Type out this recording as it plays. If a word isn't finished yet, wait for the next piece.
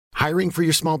Hiring for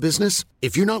your small business?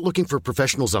 If you're not looking for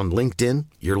professionals on LinkedIn,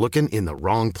 you're looking in the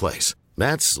wrong place.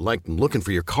 That's like looking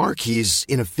for your car keys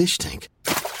in a fish tank.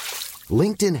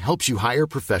 LinkedIn helps you hire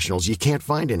professionals you can't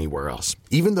find anywhere else,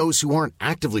 even those who aren't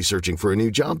actively searching for a new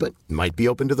job but might be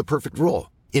open to the perfect role.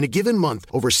 In a given month,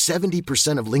 over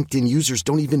 70% of LinkedIn users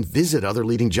don't even visit other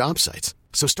leading job sites.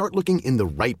 So start looking in the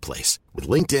right place. With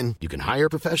LinkedIn, you can hire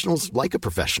professionals like a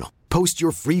professional. Post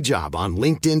your free job on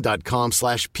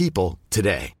linkedin.com/people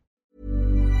today.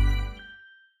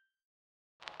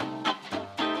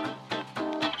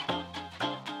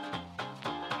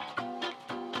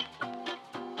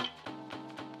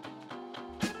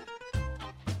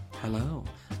 Hello,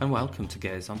 and welcome to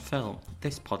Gays on Film.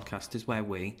 This podcast is where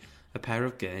we, a pair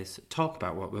of gays, talk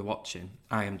about what we're watching.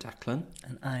 I am Declan.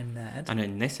 And I'm Ned. And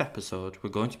in this episode,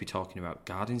 we're going to be talking about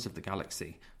Guardians of the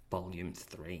Galaxy, Volume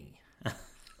 3.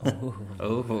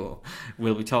 Oh.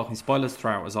 We'll be talking spoilers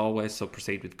throughout as always, so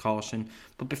proceed with caution.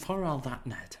 But before all that,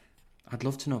 Ned, I'd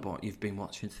love to know what you've been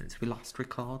watching since we last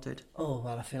recorded. Oh,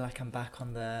 well, I feel like I'm back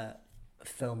on the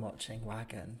film watching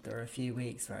wagon. There were a few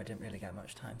weeks where I didn't really get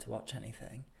much time to watch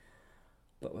anything.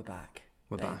 But we're back.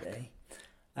 We're back.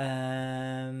 We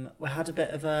had a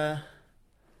bit of a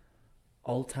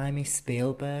old-timey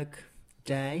Spielberg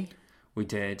day. We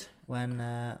did. When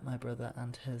my brother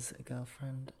and his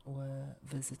girlfriend were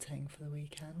visiting for the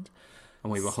weekend.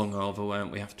 And we were hungover,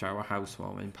 weren't we, after our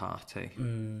housewarming party?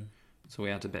 So we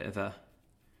had a bit of a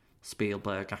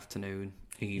Spielberg afternoon,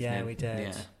 evening. Yeah, we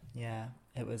did. Yeah.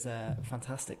 It was a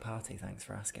fantastic party, thanks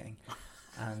for asking.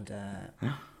 And,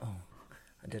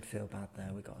 I did feel bad there.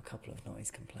 We got a couple of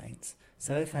noise complaints.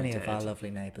 So if any of our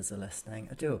lovely neighbours are listening,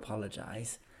 I do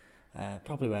apologise.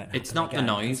 Probably won't happen. It's not again,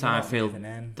 the noise I feel the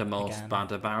most again.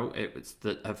 bad about. It was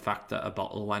the fact that a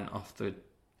bottle went off the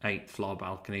 8th floor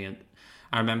balcony. And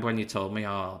I remember when you told me,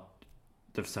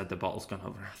 they've said the bottle's gone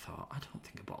over. I thought, I don't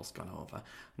think a bottle's gone over.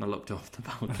 And I looked off the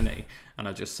balcony and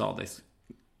I just saw this,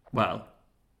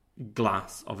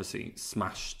 glass obviously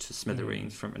smashed to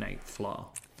smithereens from an 8th floor.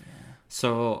 Yeah.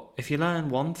 So if you learn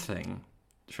one thing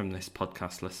from this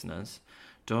podcast, listeners,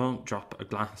 don't drop a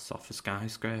glass off a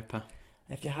skyscraper.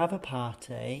 If you have a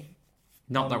party...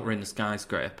 Not that we're in a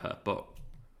skyscraper, but...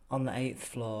 On the 8th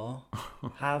floor,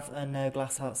 have a no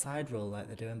glass outside rule like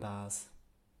they do in bars.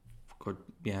 Good,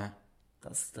 yeah.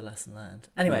 That's the lesson learned.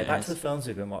 Anyway, back to the films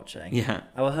we've been watching. Yeah.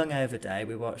 Our hungover day,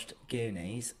 we watched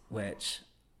Goonies, which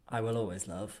I will always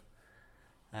love.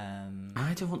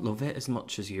 I don't love it as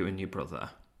much as you and your brother.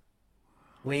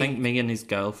 I think me and his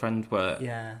girlfriend were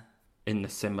in the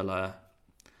similar,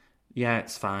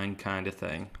 it's fine kind of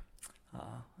thing.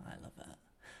 Oh, I love it.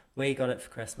 We got it for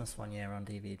Christmas one year on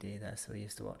DVD though, so we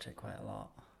used to watch it quite a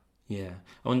lot. Yeah.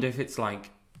 I wonder if it's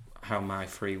like how my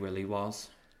Free Willy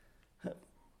was.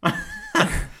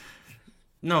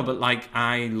 No, but like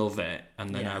I love it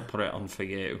and then I put it on for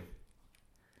you.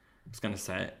 I was going to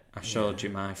say, I showed you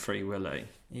my Free Willy.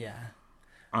 Yeah.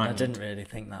 I didn't really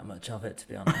think that much of it, to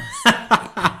be honest.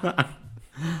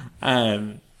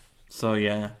 So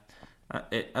yeah,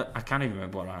 I can't even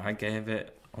remember what I gave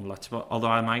it on Letterboxd. Although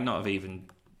I might not have even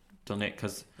done it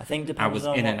because I think I was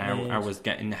in and out. I was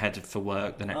getting headed for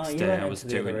work the next day. I was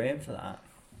doing the room for that.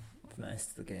 For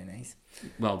most of the Goonies.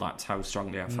 Well, that's how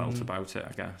strongly I felt about it,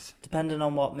 I guess. Depending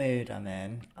on what mood I'm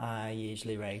in, I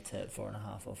usually rate it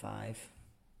 4.5 or 5.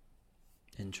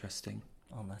 Interesting.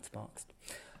 On Letterboxd.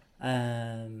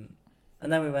 And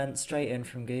then we went straight in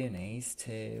from Goonies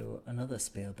to another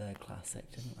Spielberg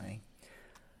classic, didn't we?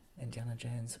 Indiana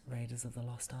Jones, Raiders of the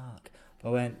Lost Ark. But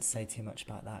I won't say too much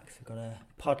about that because we've got a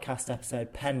podcast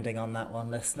episode pending on that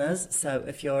one, listeners. So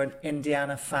if you're an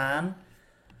Indiana fan,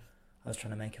 I was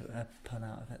trying to make a pun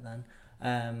out of it then,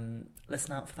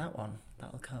 listen out for that one.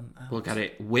 That'll come out. We'll get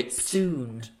it whipped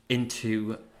soon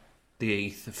into the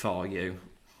ether for you.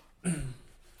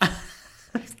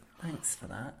 Thanks for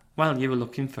that. Well, you were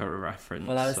looking for a reference.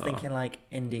 Well, I was thinking like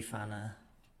indie fanner.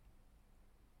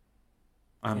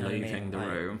 I'm leaving the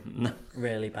room.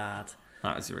 Really bad.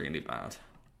 That is really bad.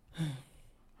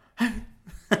 Okay,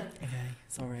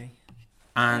 sorry.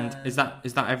 And is that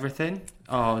everything?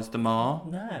 Oh, is there more?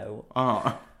 No.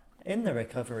 Oh. In the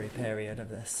recovery period of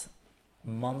this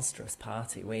monstrous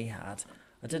party we had,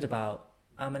 I did about,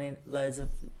 how many loads of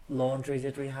laundry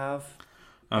did we have?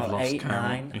 I've lost 8,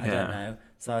 count. 9, I don't know.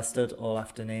 So I stood all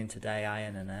afternoon today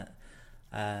ironing it.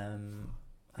 And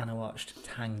I watched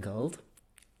Tangled.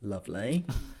 Lovely.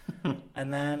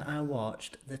 And then I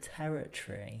watched The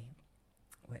Territory,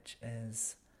 which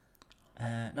is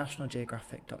a National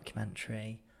Geographic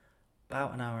documentary,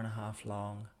 about an hour and a half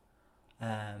long,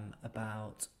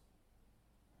 about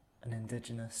an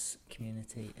indigenous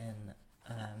community in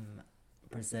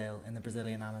Brazil, in the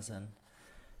Brazilian Amazon,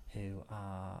 who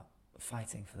are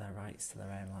fighting for their rights to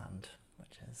their own land,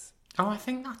 which is... Oh, I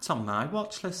think that's on my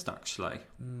watch list, actually.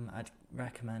 I'd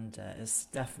recommend it. It's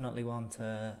definitely one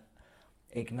to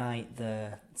ignite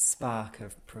the spark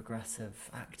of progressive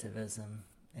activism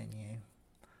in you.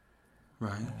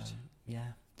 Right.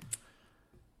 Yeah.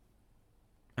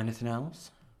 Anything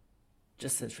else?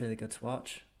 Just it's really good to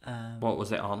watch. What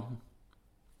was it on?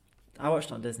 I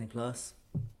watched it on Disney Plus.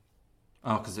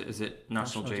 Oh, because is it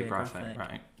National Geographic?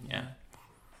 Right, yeah.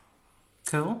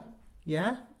 Cool.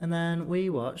 Yeah, and then we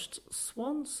watched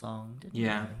Swan Song, didn't we?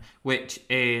 Yeah, which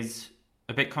is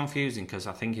a bit confusing because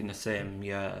I think in the same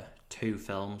year 2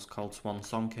 films called Swan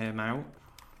Song came out.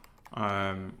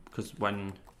 Because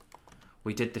when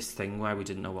we did this thing where we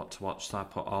didn't know what to watch, so I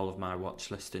put all of my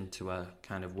watch list into a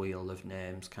kind of wheel of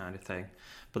names kind of thing.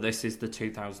 But this is the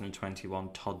 2021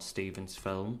 Todd Stevens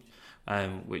film,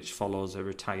 which follows a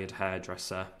retired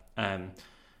hairdresser.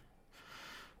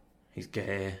 He's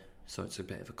gay, so it's a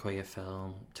bit of a queer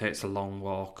film. Takes a long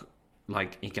walk,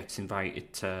 like he gets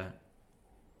invited to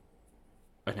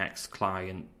an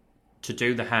ex-client to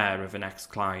do the hair of an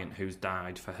ex-client who's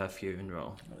died for her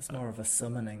funeral. It's more of a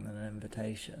summoning than an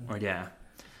invitation. Oh yeah.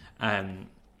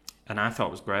 And I thought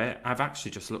it was great. I've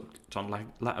actually just looked on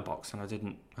Letterboxd and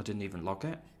I didn't even log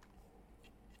it.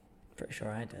 Pretty sure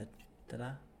I did. Did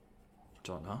I?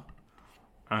 Don't know.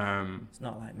 It's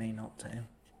not like me not to.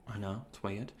 I know, it's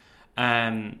weird.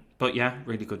 But yeah,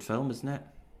 really good film, isn't it?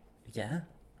 Yeah.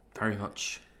 Very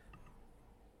much.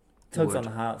 Tugs on the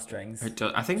heartstrings. It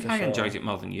does. I think I enjoyed it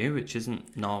more than you, which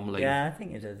isn't normally... Yeah, I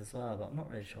think you did as well, but I'm not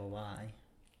really sure why.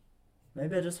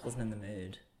 Maybe I just wasn't in the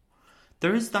mood.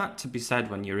 There is that to be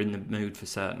said when you're in the mood for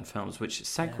certain films, which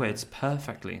segues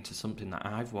perfectly into something that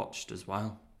I've watched as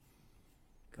well.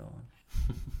 Go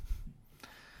on.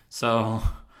 So,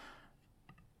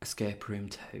 Escape Room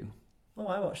 2. Oh,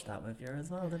 I watched that with you as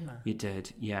well, didn't I? You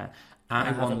did, yeah. I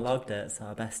haven't logged it, so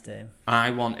I best do.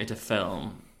 I wanted a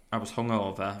film. I was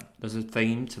hungover. There's a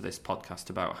theme to this podcast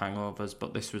about hangovers,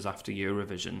 but this was after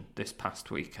Eurovision this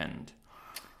past weekend.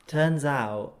 Turns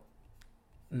out,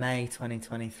 May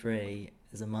 2023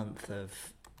 is a month of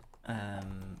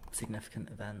significant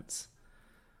events.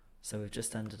 So we've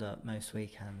just ended up most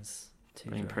weekends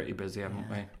Been pretty busy, haven't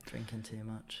we? Drinking too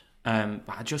much.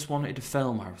 But I just wanted a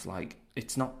film where I was like,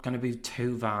 it's not going to be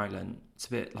too violent. It's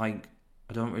a bit like,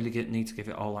 I don't really need to give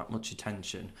it all that much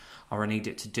attention, or I need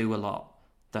it to do a lot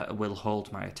that will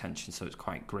hold my attention, so it's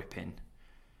quite gripping.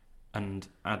 And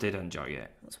I did enjoy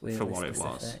it for what it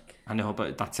was. I know,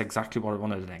 but that's exactly what I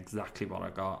wanted and exactly what I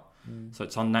got. So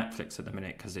it's on Netflix at the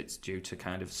minute because it's due to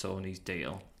kind of Sony's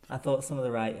deal. I thought some of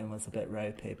the writing was a bit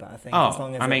ropey, but I think as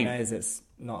long as it knows it's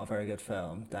not a very good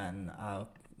film, then I'm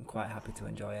quite happy to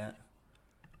enjoy it.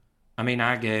 I mean,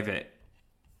 I gave it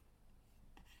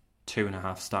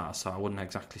 2.5 stars, so I wouldn't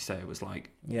exactly say it was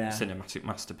like a cinematic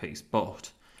masterpiece,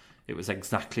 but it was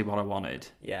exactly what I wanted.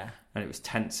 Yeah. And it was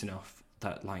tense enough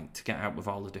that, like, to get out with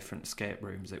all the different escape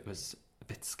rooms, it was a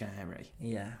bit scary.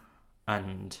 Yeah.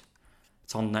 And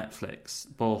it's on Netflix.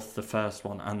 Both the first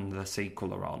one and the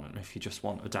sequel are on, and if you just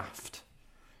want a daft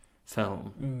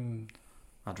film,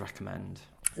 I'd recommend.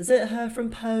 Is it her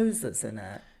from Pose that's in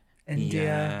it?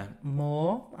 India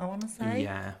Moore, I want to say?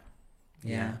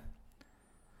 Yeah.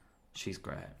 She's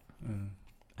great.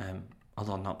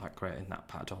 Although not that great in that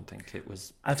part, I don't think it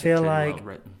was. I feel like well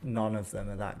written. None of them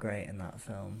are that great in that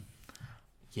film.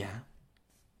 Yeah,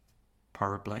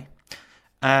 probably.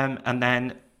 And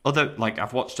then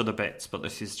I've watched other bits, but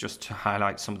this is just to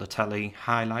highlight some of the telly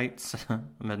highlights. I'm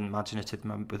imaginative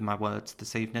with my words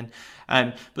this evening.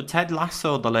 But Ted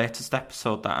Lasso, the latest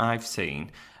episode that I've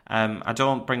seen, I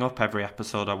don't bring up every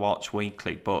episode I watch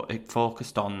weekly, but it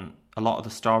focused on a lot of the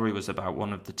story was about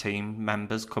one of the team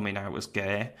members coming out as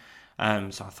gay.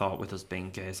 So I thought with us being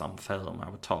gays on film, I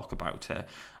would talk about it.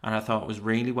 And I thought it was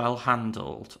really well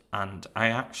handled. And I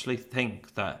actually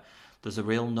think that there's a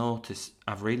real notice.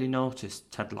 I've really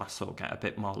noticed Ted Lasso get a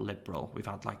bit more liberal. We've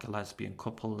had like a lesbian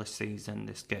couple this season,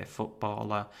 this gay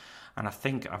footballer. And I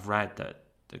think I've read that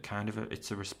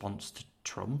it's a response to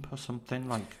Trump or something.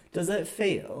 Like, does it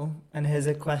feel, and here's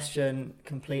a question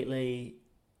completely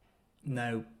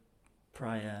no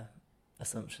prior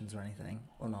assumptions or anything,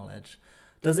 or knowledge,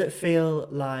 does it feel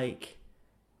like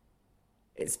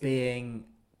it's being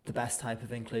the best type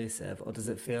of inclusive, or does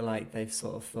it feel like they've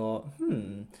sort of thought,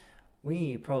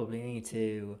 we probably need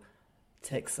to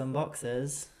tick some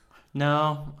boxes?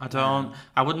 No, I don't.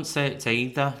 I wouldn't say it's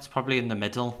either. It's probably in the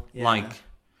middle. Yeah. Like,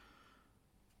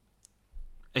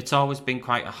 it's always been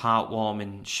quite a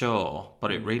heartwarming show,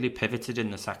 but it really pivoted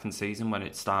in the second season when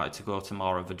it started to go to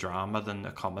more of a drama than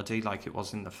a comedy like it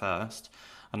was in the first.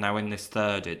 And now in this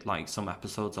third, some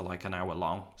episodes are like an hour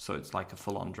long, so it's like a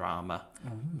full-on drama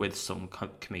with some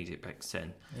comedic bits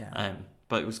in. Yeah.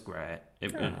 But it was great.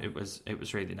 It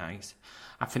was really nice.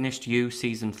 I finished You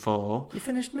season 4. You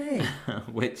finished me.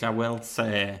 Which I will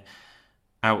say,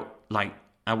 I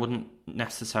wouldn't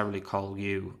necessarily call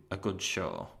You a good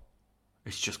show.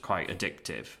 It's just quite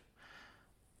addictive.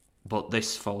 But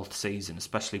this 4th season,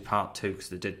 especially part 2, because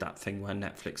they did that thing where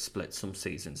Netflix split some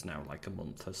seasons now, like a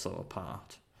month or so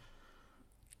apart.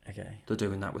 Okay. They're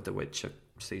doing that with The Witcher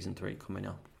season 3 coming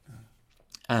up.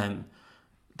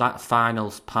 That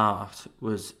finals part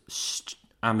was,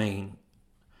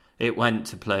 it went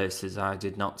to places I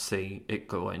did not see it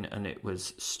going, and it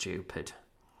was stupid.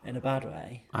 In a bad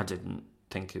way? I didn't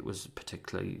think it was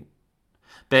particularly...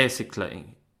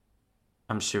 Basically,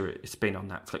 I'm sure it's been on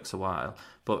Netflix a while,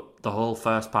 but the whole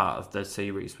first part of the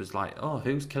series was like, oh,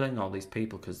 who's killing all these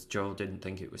people? Because Joe didn't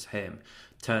think it was him.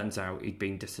 Turns out he'd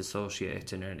been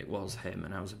disassociating and it was him,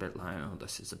 and I was a bit like, oh,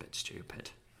 this is a bit stupid.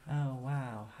 Oh,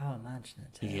 wow. How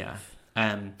imaginative. Yeah.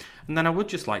 And then I would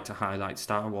just like to highlight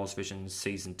Star Wars Visions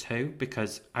Season 2,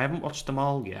 because I haven't watched them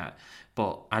all yet,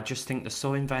 but I just think they're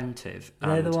so inventive.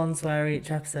 They're the ones where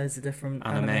each episode's a different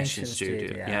animation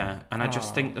studio. Yeah. And I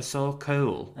just think they're so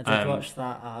cool. I did watch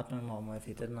that Aardman one with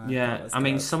you, didn't I? Yeah, I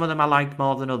mean, some of them I like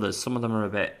more than others. Some of them are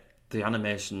the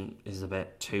animation is a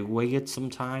bit too weird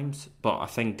sometimes, but I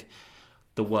think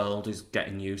the world is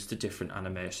getting used to different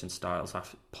animation styles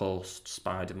after post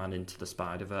Spider-Man Into the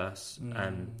Spider-Verse.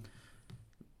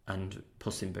 And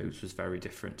Puss in Boots was very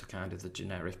different to kind of the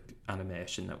generic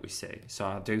animation that we see. So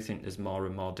I do think there's more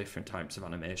and more different types of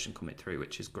animation coming through,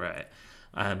 which is great.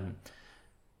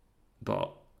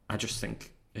 But I just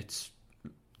think it's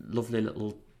lovely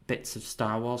little bits of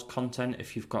Star Wars content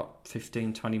if you've got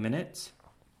 15, 20 minutes.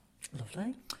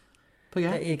 Lovely. But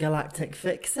yeah. Get your galactic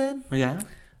fix in. Yeah.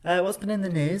 What's been in the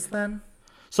news then?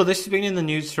 So this has been in the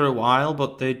news for a while,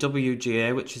 but the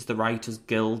WGA, which is the Writers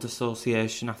Guild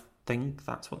Association, I think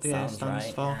that's what the A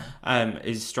stands for,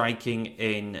 is striking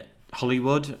in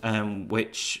Hollywood,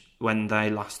 which, when they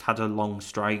last had a long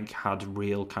strike, had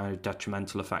real kind of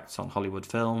detrimental effects on Hollywood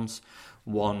films.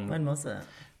 When was it?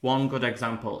 One good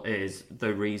example is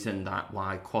the reason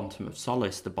why Quantum of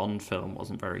Solace, the Bond film,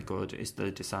 wasn't very good, is they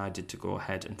decided to go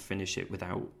ahead and finish it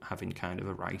without having kind of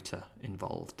a writer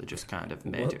involved. They just kind of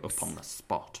made it up on the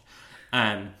spot.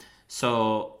 And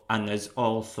there's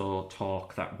also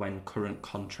talk that when current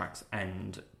contracts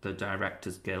end, the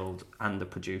Directors Guild and the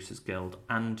Producers Guild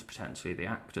and potentially the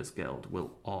Actors Guild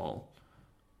will all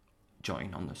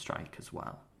join on the strike as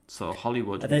well. So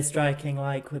Hollywood... Are they striking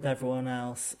like with everyone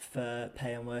else for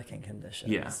pay and working conditions?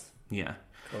 Yeah.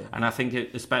 Cool. And I think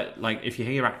if you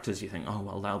hear actors, you think, oh,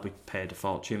 well, they'll be paid a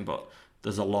fortune, but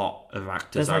there's a lot of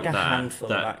actors out there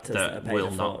that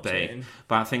will not be.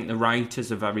 But I think the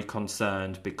writers are very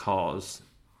concerned because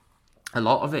a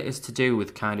lot of it is to do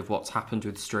with kind of what's happened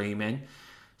with streaming.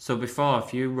 So before,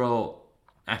 if you wrote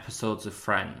episodes of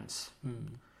Friends,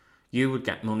 you would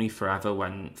get money forever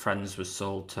when Friends was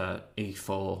sold to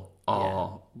E4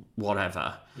 or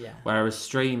whatever. Yeah. Whereas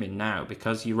streaming now,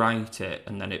 because you write it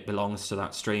and then it belongs to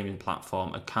that streaming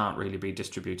platform and can't really be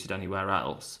distributed anywhere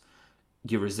else,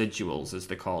 your residuals, as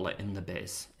they call it in the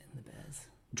biz,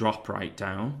 drop right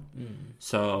down.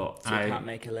 So you can't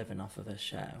make a living off of a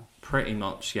show. Pretty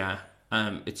much, yeah.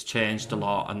 It's changed a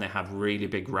lot, and they have really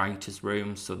big writers'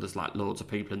 rooms, so there's like loads of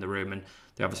people in the room, and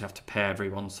they obviously have to pay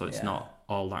everyone, so it's not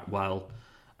all that well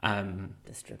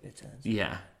distributed.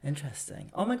 Yeah.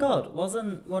 Interesting. Oh my god,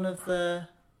 wasn't one of the...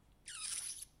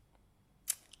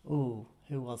 Ooh,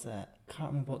 who was it? Can't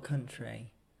remember what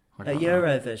country. At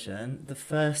Eurovision, the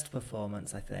first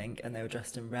performance, I think, and they were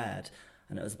dressed in red,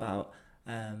 and it was about...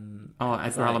 Edgar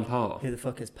Allan Poe. Who the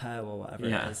fuck is Poe, or whatever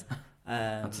it is.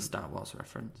 That's a Star Wars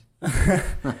reference.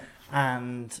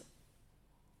 And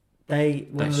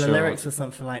one of the lyrics was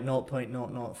something like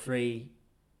 0.003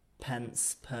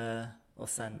 pence per, or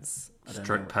cents, I don't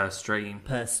know.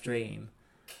 Per stream.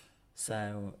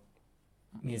 So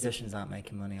musicians aren't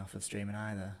making money off of streaming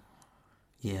either.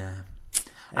 Yeah.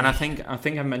 And I think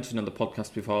I mentioned on the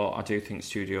podcast before, I do think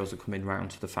studios are coming round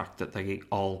to the fact that they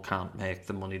all can't make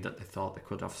the money that they thought they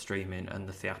could off streaming, and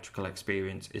the theatrical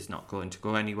experience is not going to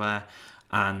go anywhere.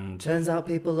 And turns out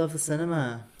people love the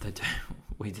cinema. They do.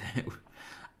 We do.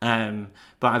 But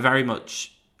I very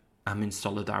much am in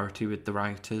solidarity with the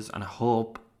writers, and I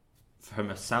hope, from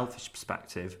a selfish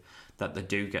perspective, that they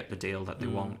do get the deal that they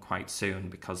want quite soon,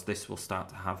 because this will start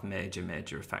to have major,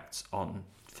 major effects on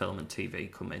film and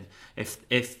TV coming.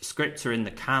 If scripts are in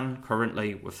the can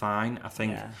currently, we're fine. I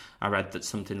think I read that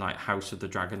something like House of the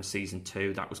Dragon season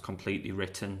 2 that was completely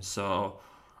written, so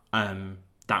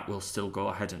that will still go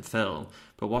ahead and film.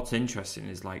 But what's interesting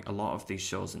is like a lot of these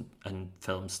shows and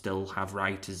films still have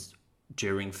writers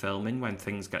during filming when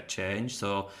things get changed,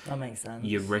 so that makes sense.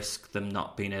 You risk them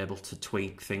not being able to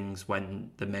tweak things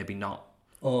when they're maybe not,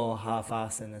 or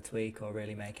half-assing the tweak, or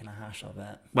really making a hash of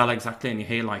it. Well, exactly, and you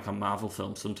hear like on Marvel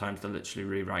films, sometimes they're literally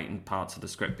rewriting parts of the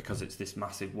script because it's this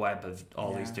massive web of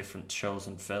all these different shows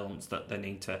and films that they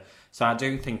need to... So I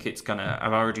do think it's gonna...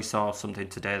 I've already saw something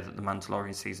today that The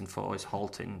Mandalorian Season 4 is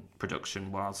halting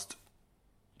production whilst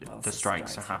the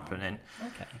strikes are happening.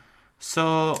 Okay.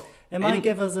 So... It might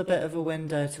give us a bit of a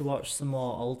window to watch some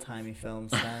more old-timey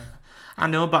films then. I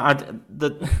know, but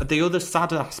the other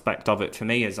sad aspect of it for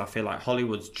me is I feel like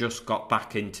Hollywood's just got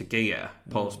back into gear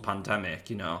post-pandemic,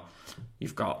 you know.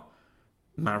 You've got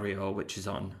Mario, which is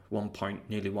on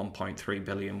nearly 1.3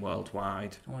 billion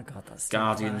worldwide. Oh my God, that's still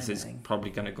Guardians climbing. is probably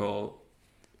going to go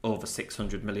over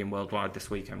 600 million worldwide this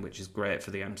weekend, which is great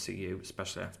for the MCU,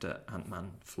 especially after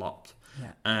Ant-Man flopped.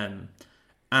 Yeah.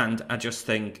 And I just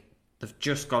think they've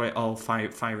just got it all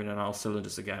firing on all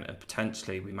cylinders again, and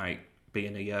potentially we might be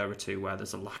in a year or two where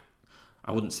there's a lack,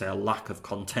 I wouldn't say a lack of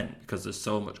content, because there's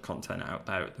so much content out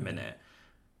there at the minute,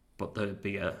 but there'd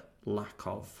be a lack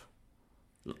of,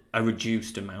 a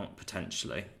reduced amount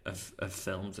potentially of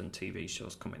films and TV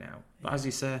shows coming out. But as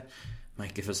you say,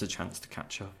 might give us a chance to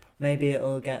catch up. Maybe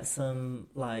it'll get some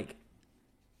like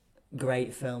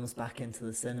great films back into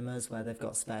the cinemas where they've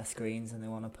got spare screens and they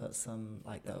want to put some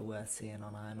like that are worth seeing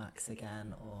on IMAX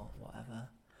again or whatever.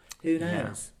 Who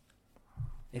knows?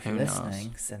 If you're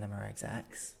listening, cinema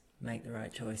execs, make the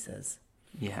right choices.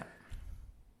 Yeah.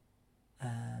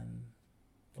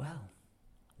 Well,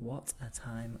 what a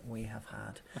time we have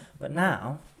had. But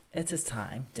now, it is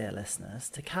time, dear listeners,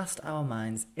 to cast our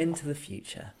minds into the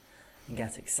future and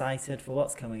get excited for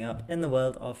what's coming up in the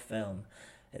world of film.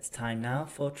 It's time now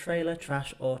for Trailer,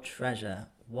 Trash or Treasure.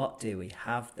 What do we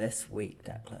have this week,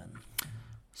 Declan?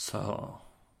 So...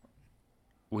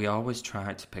 we always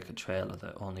try to pick a trailer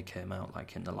that only came out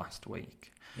like in the last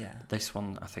week. Yeah. This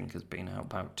one I think has been out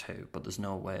about 2, but there's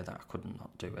no way that I couldn't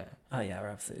not do it. Oh yeah, we're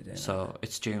absolutely doing So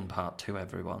it's Dune Part 2,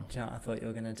 everyone. Do you know what I thought you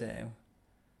were going to do?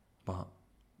 What?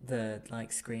 The,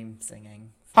 like, scream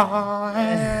singing.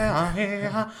 I'll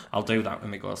do that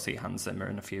when we go see Hans Zimmer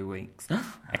in a few weeks.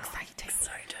 Exciting.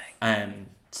 Exciting.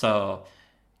 So...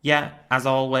 yeah, as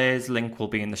always, link will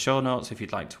be in the show notes if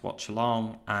you'd like to watch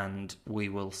along, and we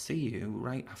will see you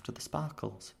right after the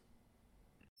sparkles.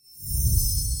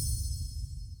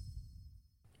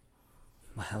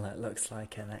 Well, it looks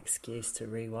like an excuse to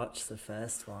rewatch the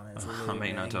first one. I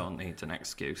mean, I don't need an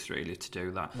excuse really to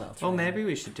do that. Well, maybe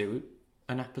we should do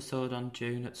an episode on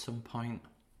Dune at some point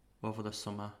over the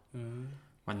summer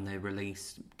when the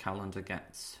release calendar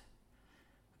gets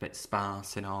a bit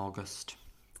sparse in August.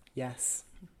 Yes,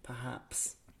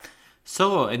 perhaps.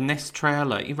 So, in this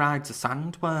trailer, he rides a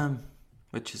sandworm,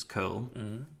 which is cool.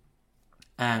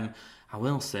 I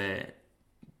will say,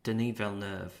 Denis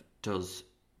Villeneuve does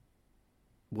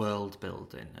world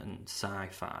building and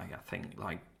sci-fi, I think,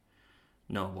 like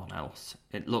no one else.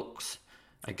 It looks,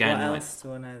 again... what else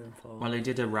do I know them for? Well, he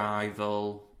did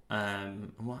Arrival.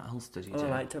 What else did he do? I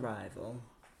liked Arrival.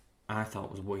 I thought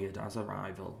it was weird as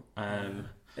Arrival.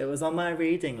 It was on my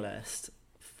reading list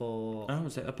for... Oh,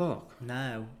 was it a book?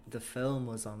 No, the film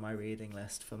was on my reading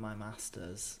list for my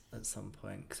masters at some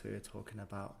point, because we were talking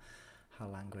about how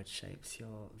language shapes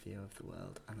your view of the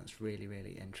world, and it's really,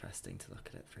 really interesting to look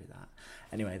at it through that.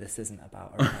 Anyway, this isn't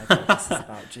about Arrival, this is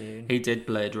about Dune. He did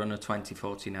Blade Runner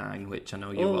 2049, which I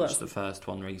know you watched the first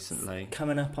one recently.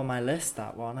 Coming up on my list,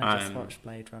 that one. I just watched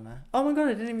Blade Runner. Oh my god,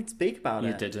 I didn't even speak about it.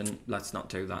 You didn't. Let's not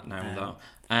do that now, though.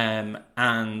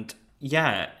 And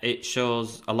yeah, it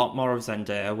shows a lot more of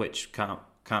Zendaya, which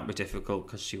can't be difficult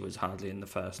because she was hardly in the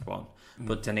first one.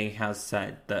 But Denis has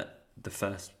said that the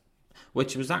first,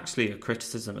 which was actually a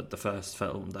criticism of the first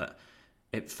film, that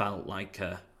it felt like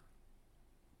a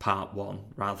part one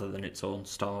rather than its own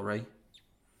story.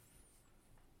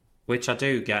 Which I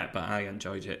do get, but I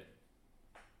enjoyed it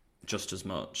just as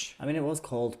much. I mean, it was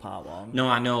called part one. No,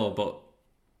 I know, but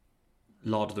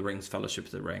Lord of the Rings, Fellowship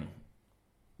of the Ring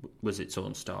was its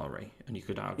own story, and you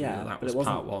could argue that was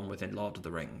part one within Lord of the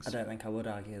Rings. I don't think I would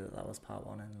argue that was part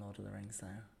one in Lord of the Rings,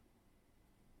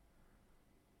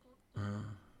 though.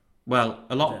 Well,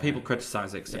 a lot of people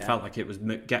criticise it because it felt like it was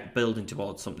building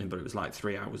towards something, but it was like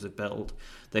 3 hours of build.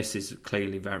 This is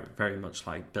clearly very, very much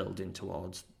like building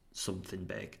towards something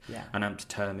big. Yeah. And I'm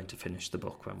determined to finish the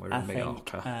book when we're in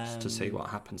Mallorca to see what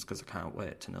happens, because I can't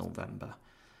wait to November.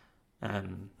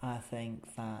 I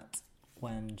think that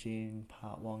when Dune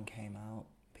Part 1 came out,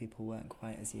 people weren't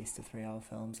quite as used to 3-hour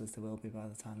films as they will be by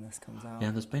the time this comes out. Yeah,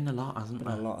 there's been a lot, hasn't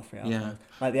there? A lot of 3-hour films.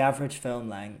 Like, the average film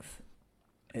length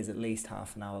is at least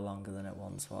half an hour longer than it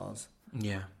once was.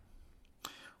 Yeah.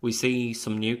 We see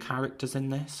some new characters in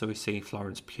this. So we see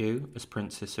Florence Pugh as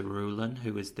Princess Irulan,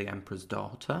 who is the Emperor's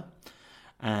daughter.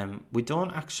 We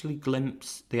don't actually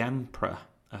glimpse the Emperor,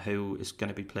 who is going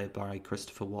to be played by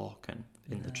Christopher Walken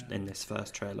in this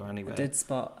first trailer anyway. I did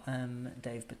spot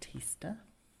Dave Bautista.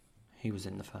 He was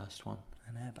in the first one.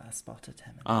 I know, but I spotted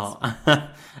him in this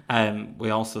one. We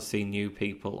also see new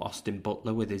people. Austin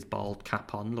Butler with his bald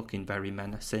cap on, looking very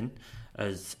menacing,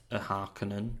 as a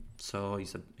Harkonnen. So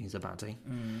he's a baddie.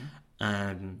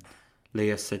 Leia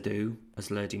Seydoux as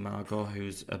Lady Margot,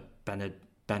 who's a Bene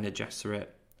Gesserit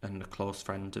and a close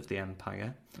friend of the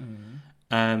Empire.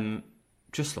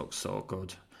 Just looks so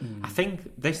good. I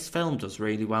think this film does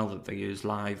really well that they use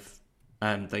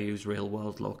they use real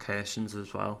world locations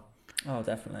as well. Oh,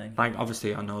 definitely. Like,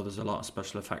 obviously, I know there's a lot of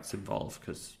special effects involved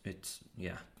because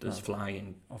there's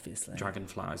flying obviously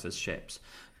dragonflies as ships.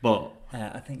 But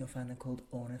I think you'll find they're called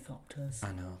ornithopters.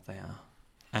 I know they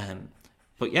are.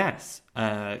 But yes,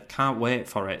 can't wait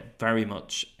for it. Very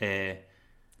much a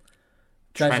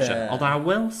treasure. Although I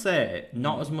will say,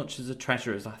 not as much as a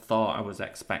treasure as I thought I was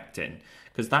expecting.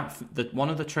 Because one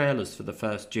of the trailers for the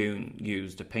first Dune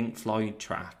used a Pink Floyd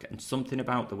track, and something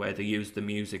about the way they used the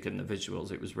music and the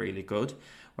visuals, it was really good.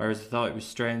 Whereas I thought it was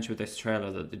strange with this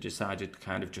trailer that they decided to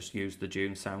kind of just use the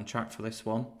Dune soundtrack for this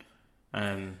one.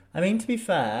 I mean, to be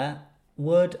fair,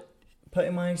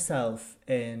 putting myself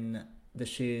in the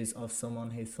shoes of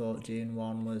someone who thought Dune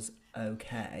 1 was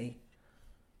okay,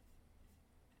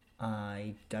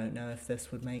 I don't know if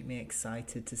this would make me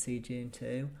excited to see Dune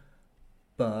 2.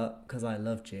 But because I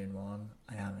love Dune 1,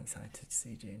 I am excited to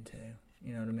see Dune 2.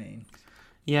 You know what I mean?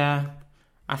 Yeah.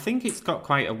 I think it's got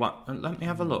quite a... Let me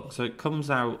have a look. So it comes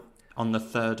out on the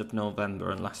 3rd of November,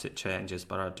 unless it changes,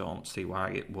 but I don't see why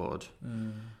it would.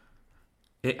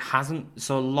 It hasn't...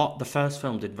 So the first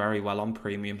film did very well on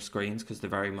premium screens because they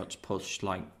very much pushed,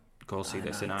 like, go see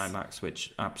this in IMAX,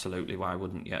 which absolutely, why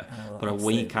wouldn't you? But a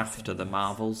week after the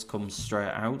Marvels comes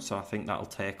straight out, so I think that'll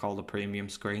take all the premium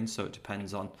screens, so it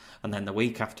depends on... And then the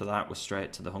week after that was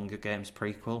straight to the Hunger Games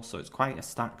prequel, so it's quite a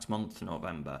stacked month,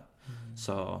 November.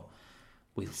 So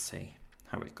we'll see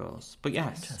how it goes. But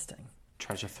yes, interesting.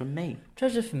 Treasure for me.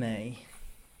 Treasure for me.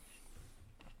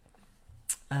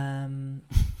 And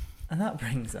that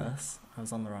brings us... I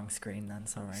was on the wrong screen then,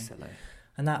 sorry. Silly.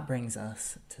 And that brings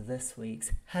us to this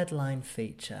week's headline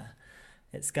feature.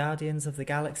 It's Guardians of the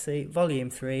Galaxy Volume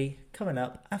 3, coming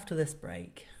up after this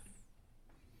break.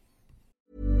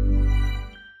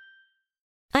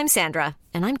 I'm Sandra,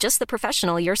 and I'm just the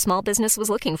professional your small business was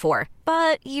looking for.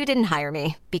 But you didn't hire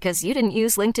me, because you didn't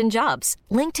use LinkedIn Jobs.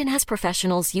 LinkedIn has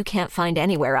professionals you can't find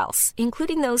anywhere else,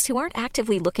 including those who aren't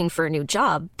actively looking for a new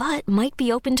job, but might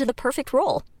be open to the perfect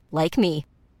role, like me.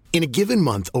 In a given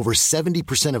month, over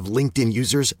 70% of LinkedIn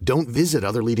users don't visit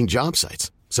other leading job sites.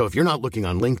 So if you're not looking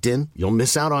on LinkedIn, you'll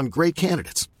miss out on great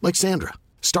candidates like Sandra.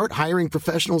 Start hiring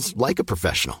professionals like a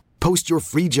professional. Post your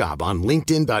free job on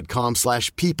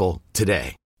linkedin.com/people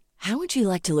today. How would you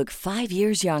like to look 5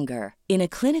 years younger? In a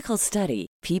clinical study,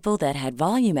 people that had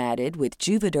volume added with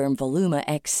Juvederm Voluma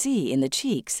XC in the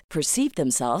cheeks perceived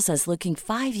themselves as looking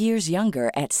 5 years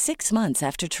younger at 6 months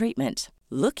after treatment.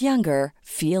 Look younger,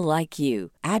 feel like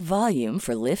you. Add volume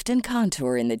for lift and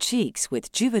contour in the cheeks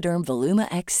with Juvederm Voluma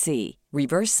XC.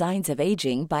 Reverse signs of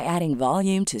aging by adding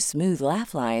volume to smooth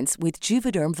laugh lines with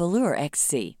Juvederm Volure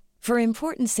XC. For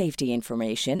important safety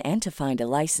information and to find a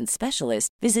licensed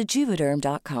specialist, visit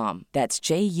Juvederm.com. That's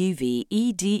JUVEDERM.com.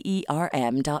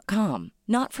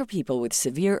 Not for people with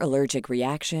severe allergic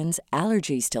reactions,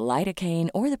 allergies to lidocaine,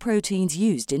 or the proteins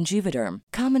used in Juvederm.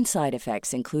 Common side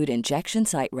effects include injection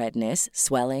site redness,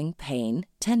 swelling, pain,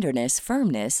 tenderness,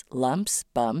 firmness, lumps,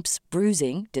 bumps,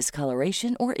 bruising,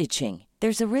 discoloration, or itching.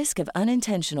 There's a risk of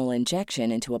unintentional injection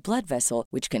into a blood vessel,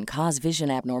 which can cause vision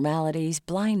abnormalities,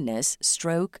 blindness,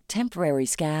 stroke, temporary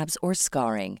scabs, or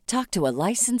scarring. Talk to a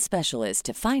licensed specialist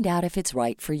to find out if it's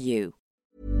right for you.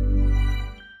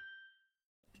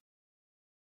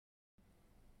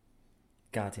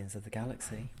 Guardians of the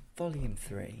Galaxy, Volume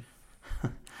 3. You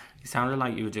sounded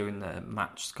like you were doing the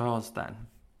match scores then.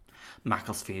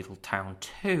 Macclesfield Town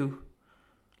 2,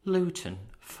 Luton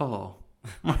 4,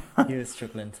 He was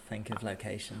struggling to think of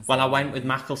locations. Well, I went with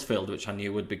Macclesfield, which I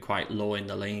knew would be quite low in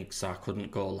the league, so I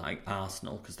couldn't go like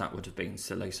Arsenal because that would have been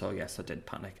silly. So yes, I did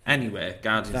panic. Anyway,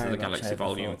 Guardians Very of the much Galaxy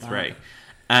Volume overthought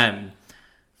 3.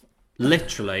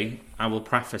 Literally, I will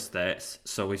preface this.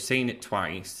 So we've seen it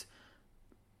twice.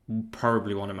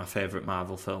 Probably one of my favourite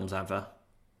Marvel films ever.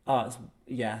 Oh,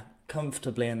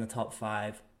 comfortably in the top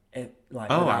 5.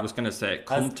 I was going to say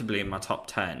comfortably in my top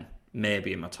 10,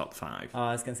 maybe in my top 5. Oh,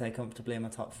 I was going to say comfortably in my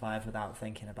top 5 without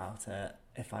thinking about it.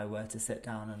 If I were to sit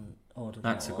down and order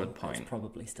them That's a good point. It's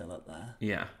probably still up there.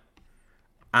 Yeah.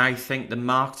 I think the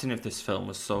marketing of this film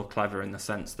was so clever in the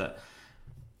sense that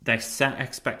they set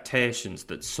expectations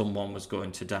that someone was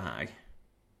going to die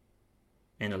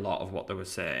in a lot of what they were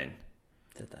saying.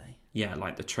 Did they? Yeah,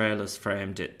 like the trailers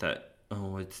framed it that,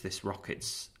 it's this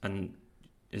Rocket's, and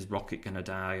is Rocket going to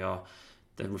die? Or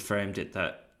they framed it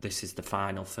that this is the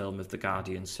final film of the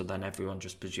Guardians, so then everyone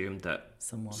just presumed that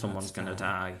someone's going to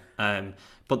die.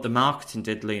 But the marketing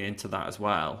did lean into that as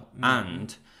well.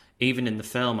 And even in the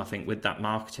film, I think with that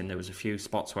marketing, there was a few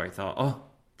spots where I thought,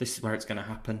 this is where it's going to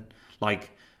happen.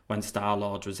 Like when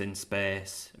Star-Lord was in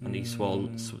space and he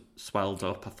swelled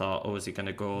up, I thought, is he going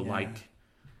to go like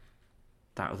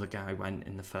that other guy went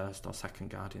in the first or second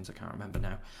Guardians? I can't remember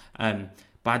now.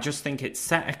 But I just think it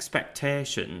set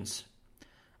expectations,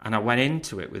 and I went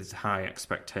into it with high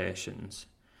expectations,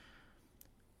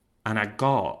 and I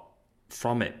got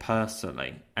from it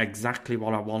personally exactly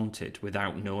what I wanted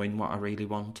without knowing what I really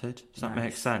wanted. Does that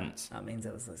make sense? That means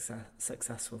it was a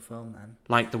successful film then.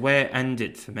 Like the way it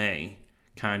ended for me,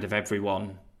 kind of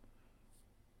everyone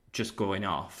just going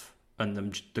off, and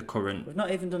the current... We've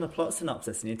not even done a plot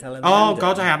synopsis and you're telling me... Oh,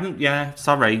 God, I haven't. Yeah,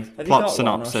 sorry. Plot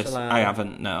synopsis. One, I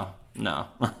haven't, no.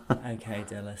 Okay,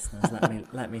 dear listeners,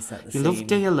 let me set the scene. You love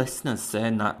dear listeners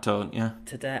saying that, don't you?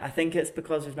 Today, I think it's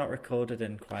because we've not recorded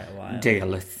in quite a while. Dear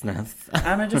listeners.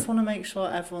 And I just want to make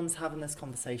sure everyone's having this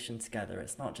conversation together.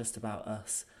 It's not just about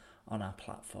us on our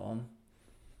platform.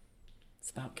 It's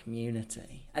about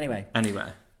community. Anyway.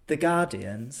 The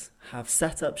Guardians have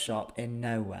set up shop in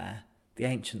Nowhere, the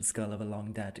ancient skull of a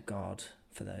long-dead god,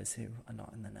 for those who are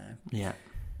not in the know. Yeah.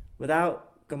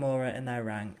 Without Gamora in their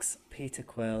ranks, Peter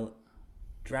Quill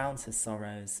drowns his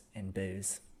sorrows in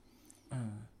booze.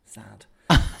 Sad.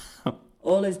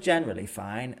 All is generally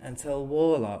fine until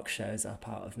Warlock shows up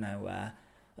out of nowhere,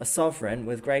 a sovereign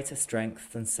with greater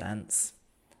strength than sense,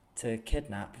 to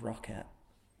kidnap Rocket.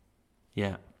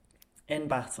 Yeah. In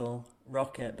battle,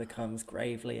 Rocket becomes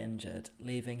gravely injured,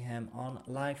 leaving him on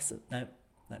life... No,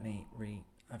 let me read...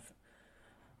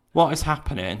 What is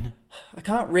happening? I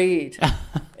can't read.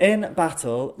 In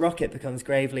battle, Rocket becomes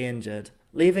gravely injured.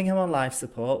 Leaving him on life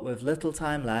support with little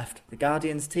time left, the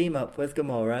Guardians team up with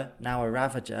Gamora, now a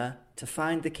Ravager, to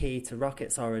find the key to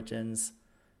Rocket's origins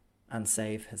and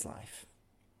save his life.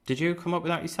 Did you come up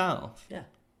with that yourself? Yeah.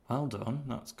 Well done,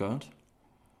 that's good.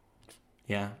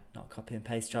 Yeah. Not copy and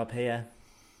paste job here.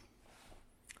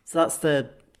 So that's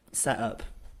the setup,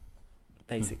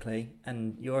 basically.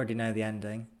 And you already know the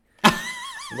ending.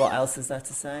 What else is there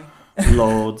to say?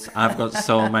 Loads. I've got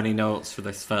so many notes for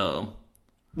this film.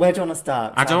 Where do you want to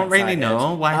start? I don't really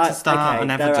know where to start. I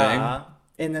never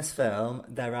do. In this film,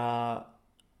 there are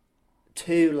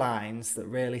 2 lines that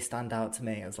really stand out to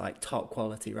me as like top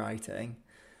quality writing.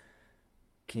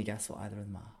 Can you guess what either of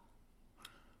them are?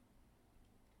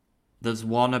 There's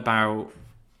one about...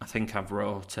 I think I've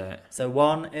wrote it. So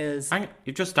one is...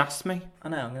 You just asked me. I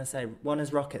know, I'm going to say one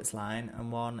is Rocket's line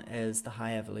and one is the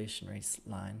High Evolutionary's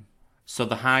line. So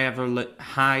the high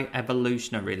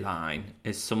evolutionary line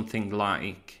is something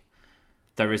like,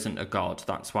 there isn't a god,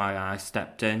 that's why I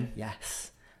stepped in.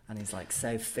 Yes. And he's like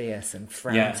so fierce and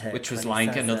frantic. Yeah, which was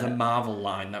like another Marvel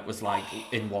line that was like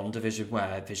in WandaVision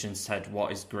where Vision said,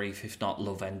 what is grief if not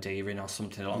love endearing, or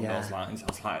something along those lines. I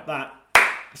was like, that...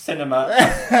 Cinema.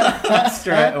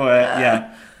 Straight away.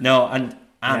 Yeah. No, and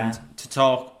to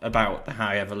talk about the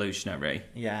High Evolutionary.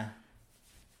 Yeah.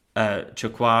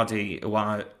 Chukwudi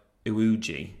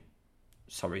Iwuji,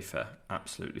 sorry for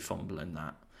absolutely fumbling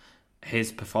that.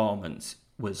 His performance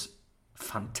was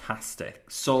fantastic.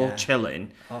 So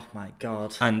chilling. Oh my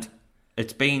God. And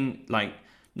it's been like,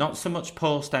 not so much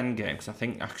post Endgame, because I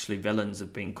think actually villains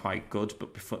have been quite good,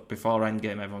 but before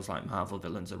Endgame everyone's like, Marvel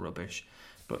villains are rubbish.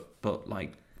 But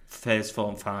like Phase 4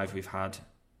 and 5, we've had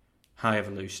High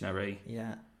Evolutionary.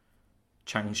 Yeah.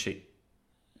 Shang-Chi's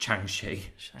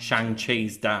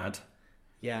dad.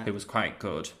 Yeah. Who was quite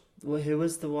good. Well, who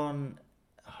was the one?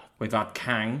 We've had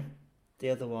Kang. The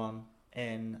other one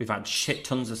in... We've had shit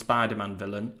tons of Spider-Man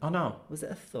villain. Oh no. Was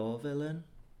it a Thor villain?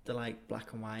 The like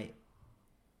black and white,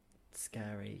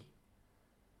 scary...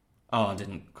 Oh,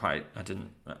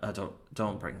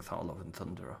 don't bring Thor Love and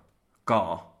Thunder up.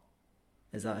 Gore.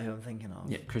 Is that who I'm thinking of?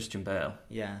 Yeah, Christian Bale.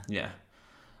 Yeah. Yeah.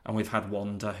 And we've had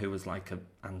Wanda, who was like a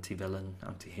anti-villain,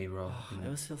 anti-hero. Oh, I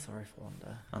always feel sorry for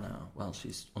Wanda. I know. Well,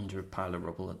 she's under a pile of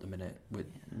rubble at the minute with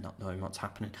not knowing what's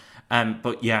happening.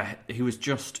 But yeah, he was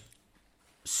just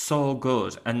so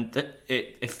good. And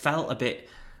it felt a bit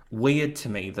weird to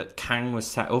me that Kang was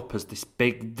set up as this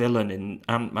big villain in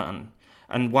Ant-Man.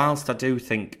 And whilst I do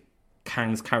think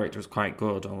Kang's character was quite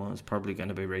good, although it's probably going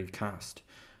to be recast.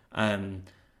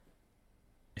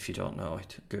 If you don't know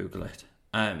it, Google it.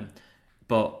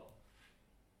 But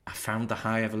I found the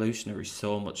High Evolutionary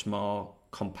so much more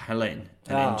compelling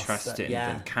and interesting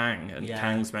than Kang. And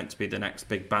Kang's meant to be the next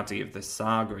big baddie of this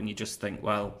saga, and you just think,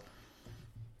 well,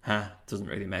 doesn't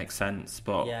really make sense.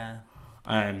 But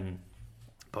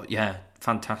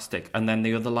fantastic. And then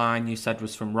the other line you said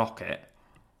was from Rocket.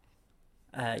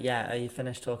 Are you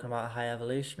finished talking about High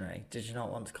Evolutionary? Did you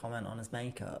not want to comment on his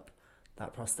makeup?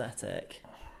 That prosthetic?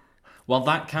 Well,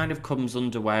 that kind of comes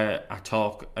under where I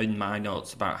talk in my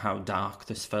notes about how dark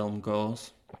this film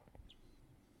goes.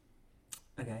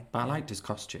 Okay. But I liked his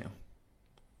costume.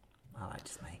 I liked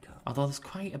his makeup. Although there's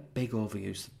quite a big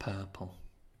overuse of purple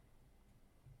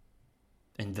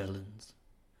in villains.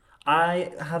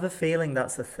 I have a feeling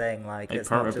that's a thing. Like, it's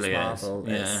not just probably Marvel.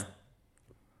 is.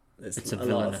 It's a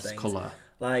villainous colour.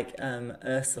 Like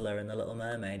Ursula in The Little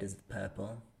Mermaid is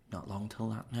purple. Not long till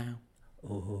that now.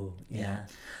 Oh, yeah.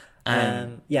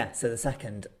 So the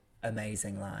second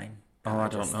amazing line. I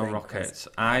don't know Rockets.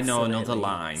 I know another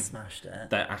line smashed it.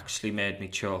 that actually made me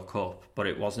choke up, but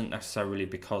it wasn't necessarily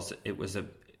because it was it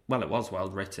was well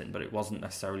written, but it wasn't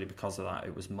necessarily because of that.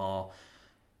 It was more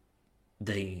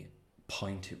the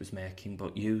point it was making.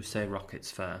 But you say Rockets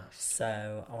first.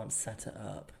 So I want to set it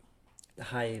up. The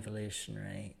High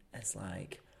Evolutionary is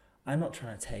like, I'm not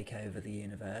trying to take over the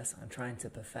universe. I'm trying to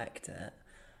perfect it.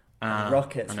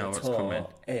 Rocket's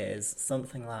retort is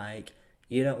something like,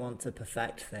 you don't want to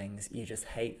perfect things, you just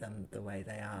hate them the way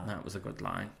they are. That was a good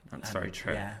line. That's very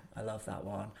true. Yeah, I love that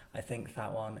one. I think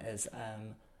that one is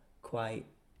quite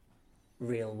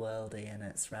real-worldy in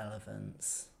its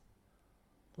relevance.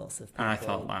 Lots of people I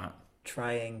thought that.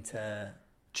 Trying to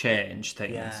change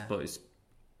things, but it's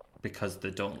because they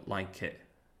don't like it.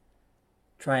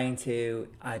 Trying to,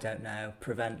 I don't know,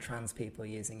 prevent trans people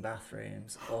using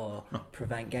bathrooms or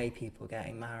prevent gay people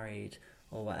getting married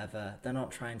or whatever. They're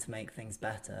not trying to make things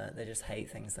better. They just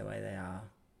hate things the way they are.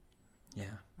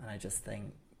 Yeah. And I just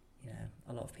think,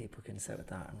 a lot of people can sit with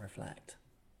that and reflect.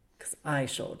 Because I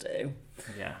sure do.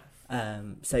 Yeah.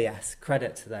 So yes,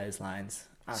 credit to those lines.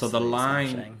 Absolutely so the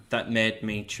line that made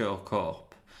me choke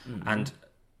up, and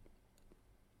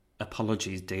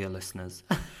apologies, dear listeners,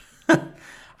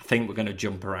 I think we're going to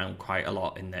jump around quite a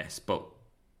lot in this, but...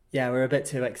 Yeah, we're a bit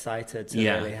too excited to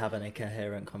really have any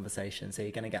coherent conversation, so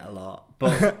you're going to get a lot.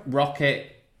 But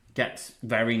Rocket gets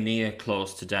very near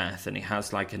close to death, and he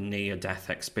has like a near-death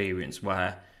experience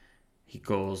where he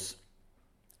goes...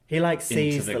 He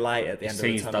sees the light at the end of the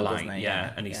tunnel, sees the light, doesn't he?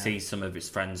 And he sees some of his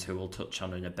friends who we'll touch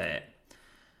on in a bit.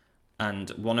 And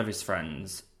one of his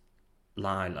friends,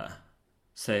 Lila,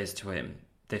 says to him,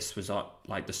 this was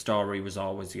like the story was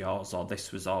always yours, or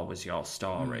this was always your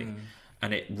story.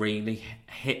 And it really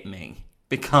hit me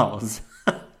because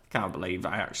I can't believe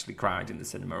I actually cried in the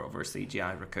cinema over a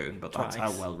CGI raccoon, but that's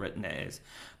how well written it is.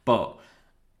 But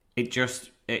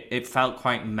it felt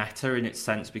quite meta in its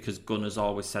sense, because Gunn has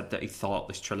always said that he thought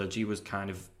this trilogy was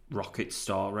kind of Rocket's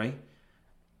story,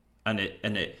 and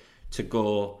it to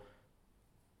go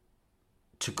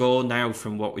now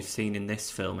from what we've seen in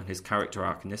this film and his character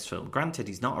arc in this film. Granted,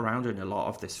 he's not around in a lot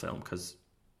of this film, because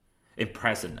in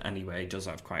present anyway, he does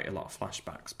have quite a lot of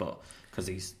flashbacks, but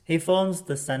because he forms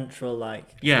the central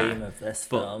theme of this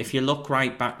film. But if you look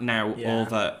right back now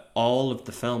over all of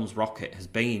the films Rocket has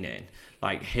been in,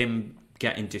 like him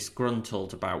getting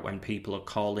disgruntled about when people are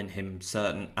calling him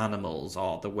certain animals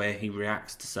or the way he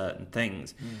reacts to certain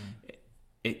things,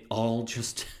 it all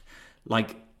just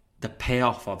like the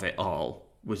payoff of it all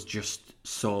was just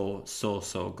so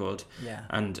good. Yeah.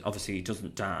 And obviously he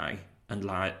doesn't die, and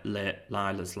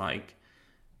Lila's like,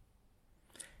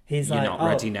 he's you're like, not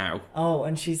ready now. Oh,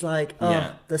 and she's like,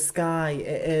 the sky,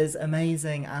 it is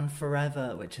amazing and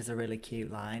forever, which is a really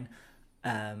cute line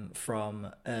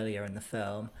from earlier in the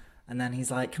film. And then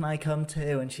he's like, can I come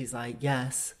too? And she's like,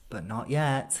 yes, but not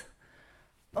yet.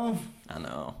 Oh, I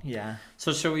know. Yeah.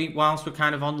 So shall we, whilst we're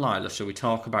kind of on Lila, shall we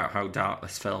talk about how dark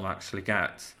this film actually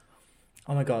gets?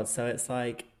 Oh my God, so it's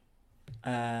like...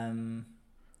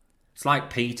 It's like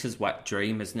Peter's wet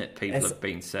dream, isn't it? People have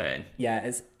been saying. Yeah,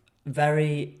 it's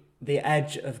very... The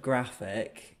edge of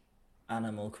graphic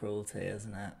animal cruelty,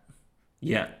 isn't it?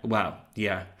 Yeah, well,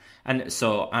 yeah. And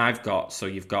so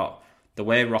you've got the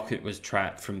way Rocket was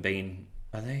trapped from being,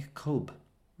 are they cub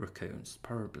raccoons?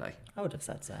 Probably. I would have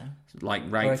said so. Like Or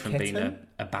right a from being kitten?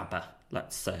 a baba,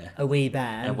 let's say. A wee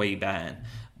bear. A wee bairn.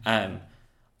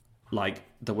 Like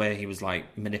the way he was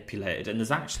like manipulated. And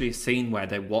there's actually a scene where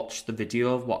they watched the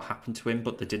video of what happened to him,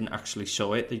 but they didn't actually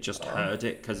show it. They just heard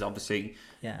it because obviously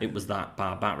it was that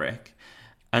barbaric.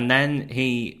 And then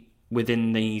in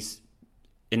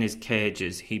his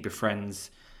cages, he befriends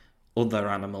other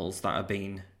animals that are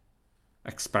being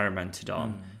experimented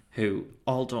on, who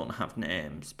all don't have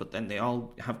names, but then they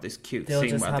all have this cute They'll scene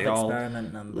just where have they all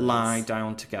experiment numbers. lie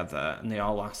down together and they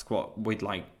all ask what we'd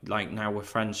like now we're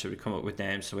friends, should we come up with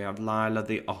names? So we have Lila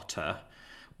the otter,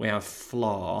 we have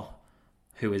Flaw,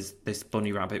 who is this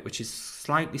bunny rabbit, which is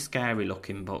slightly scary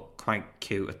looking but quite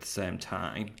cute at the same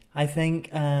time. I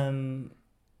think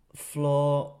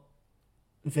Flaw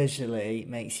visually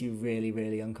makes you really,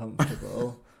 really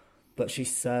uncomfortable, but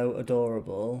she's so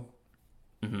adorable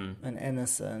and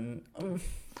innocent.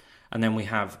 And then we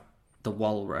have the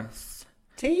walrus,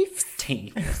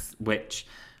 Teeth. which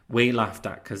we laughed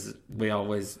at because we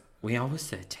always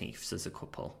say teeths as a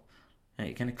couple. Are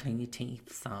you going to clean your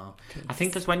teeth? Or... I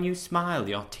think because when you smile,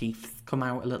 your teeth come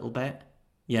out a little bit.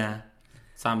 Yeah.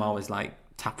 So I'm always like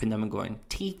tapping them and going,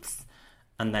 teeths.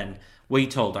 And then we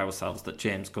told ourselves that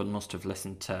James Gunn must have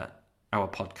listened to our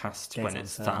podcast when it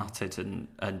started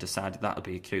and decided that would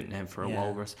be a cute name for a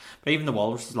walrus. But even the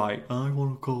walrus is like, I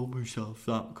want to call myself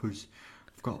that because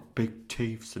I've got big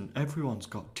teeth and everyone's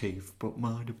got teeth, but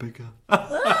mine are bigger.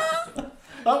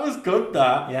 That was good,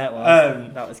 that. Yeah, it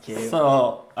was. That was cute.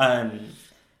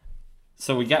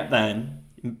 So we get them,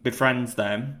 befriends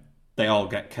them, they all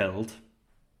get killed.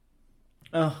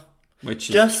 Oh, which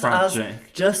is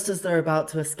tragic. Just as they're about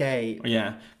to escape.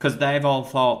 Yeah, because they've all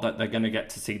thought that they're going to get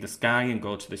to see the sky and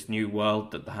go to this new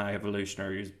world that the High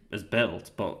Evolutionary has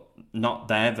built, but not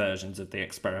their versions of the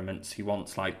experiments. He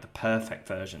wants like the perfect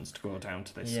versions to go down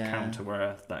to this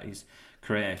counter-Earth that he's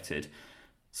created.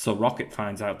 So Rocket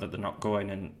finds out that they're not going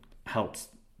and helps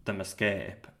them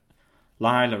escape.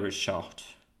 Lila is shot,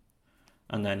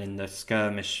 and then in the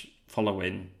skirmish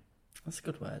following... That's a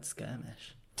good word,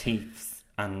 skirmish. Teeth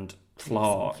and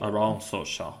Flaw are also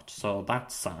shot, so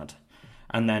that's sad.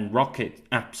 And then Rocket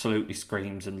absolutely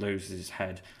screams and loses his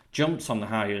head, jumps on the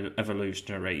High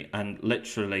Evolutionary and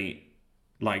literally,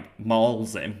 like,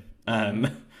 mauls him.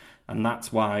 And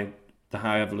that's why the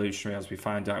High Evolutionary, as we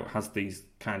find out, has these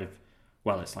kind of...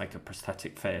 Well, it's like a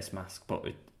prosthetic face mask, but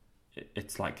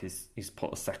it's like he's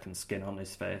put a second skin on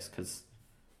his face because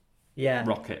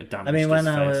Rocket had damaged his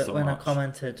face so much. I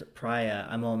commented prior,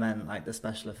 I more meant like the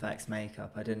special effects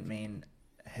makeup. I didn't mean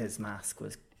his mask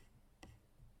was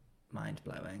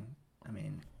mind-blowing. I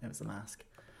mean, it was a mask.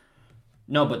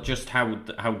 No, but just how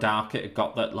dark it had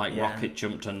got that like Rocket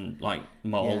jumped and like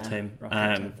mauled him.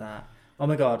 Rocket did that. Oh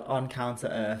my god, on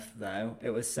Counter-Earth though,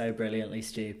 it was so brilliantly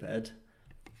stupid.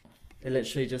 It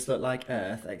literally just looked like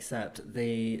Earth, except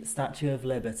the Statue of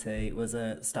Liberty was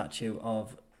a statue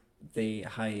of the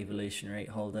High Evolutionary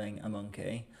holding a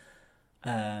monkey.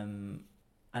 And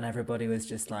everybody was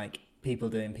just like people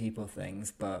doing people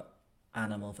things, but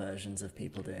animal versions of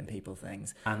people doing people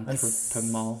things.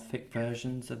 Anthropomorphic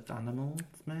versions of animals,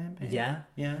 maybe? Yeah.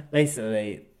 Yeah.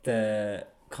 Basically, the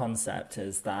concept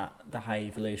is that the High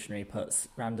Evolutionary puts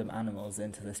random animals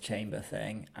into this chamber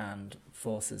thing and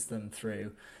forces them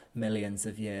through millions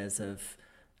of years of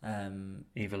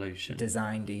evolution,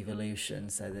 designed evolution,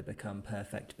 so they become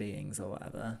perfect beings or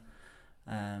whatever.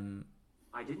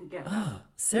 I didn't get that.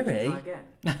 Siri? Try again.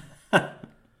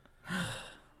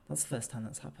 That's the first time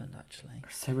that's happened, actually.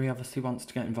 Siri obviously wants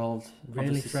to get involved. Really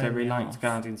obviously throwing Siri me likes off.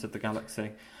 Guardians of the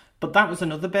Galaxy. But that was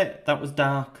another bit that was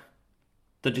dark.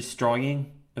 The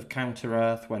destroying of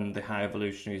Counter-Earth when the High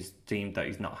Evolutionary is deemed that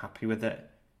he's not happy with it.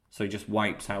 So he just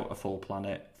wipes out a full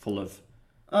planet full of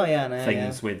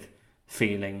things with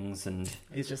feelings and...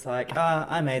 He's just like,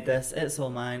 I made this, it's all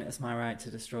mine, it's my right to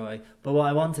destroy. But what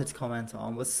I wanted to comment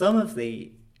on was some of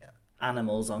the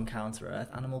animals on Counter-Earth,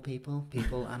 animals,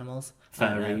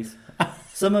 furries.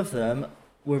 Some of them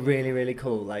were really, really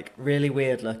cool, like really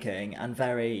weird looking and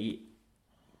very...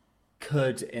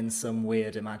 could, in some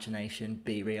weird imagination,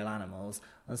 be real animals.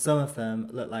 And some of them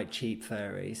look like cheap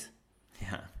furries.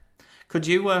 Yeah. Could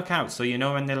you work out, so you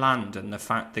know when they land and the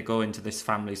fact they go into this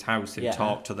family's house and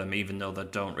talk to them even though they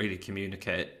don't really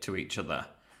communicate to each other?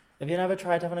 Have you never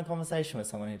tried having a conversation with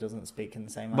someone who doesn't speak in the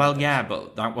same language? Well, yeah,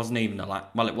 but that wasn't even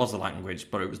it was a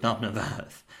language, but it was not on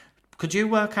Earth. Could you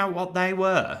work out what they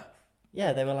were?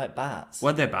 Yeah, they were like bats.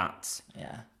 Were they bats?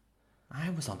 Yeah. I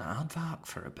was on Aardvark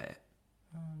for a bit.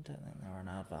 I don't think they were an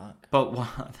aardvark. But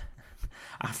what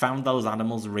I found those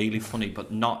animals really funny,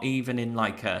 but not even in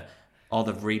like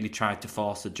they've really tried to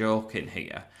force a joke in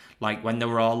here. Like when they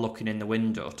were all looking in the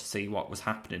window to see what was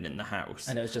happening in the house.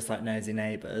 And it was just like nosy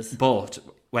neighbours. But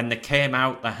when they came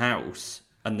out the house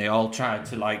and they all tried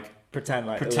to like pretend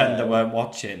they weren't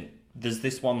watching, there's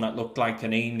this one that looked like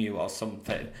an emu or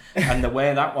something. And the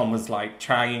way that one was like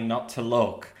trying not to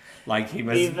look, like he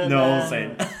was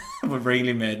nosing, it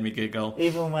really made me giggle.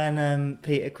 Even when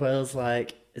Peter Quill's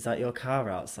like, is that your car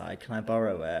outside? Can I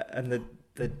borrow it? And the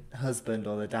husband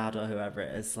or the dad or whoever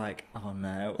it is like, oh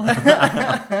no.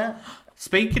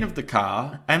 Speaking of the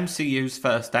car, MCU's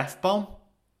first F-bomb.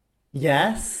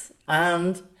 Yes,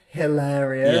 and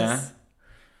hilarious.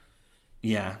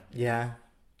 Yeah.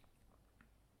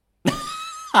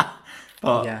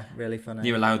 But yeah, really funny.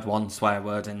 You allowed one swear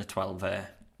word in a 12A.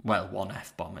 Well, one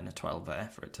F-bomb in a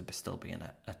 12A for it to still be in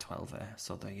a 12A,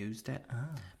 so they used it. Oh.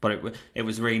 But it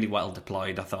was really well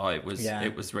deployed. I thought it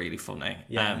was really funny.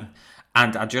 Yeah.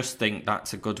 And I just think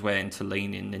that's a good way into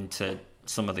leaning into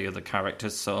some of the other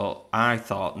characters. So I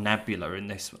thought Nebula in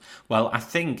this... Well, I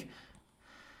think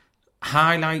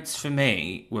highlights for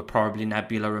me were probably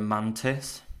Nebula and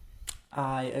Mantis.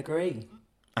 I agree.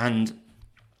 And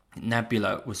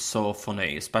Nebula was so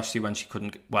funny, especially when she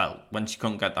couldn't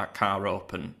get that car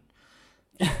open.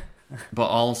 But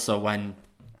also when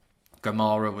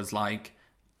Gamora was like,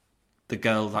 the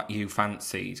girl that you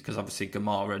fancied, because obviously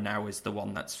Gamora now is the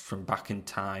one that's from back in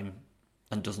time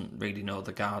and doesn't really know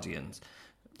the Guardians.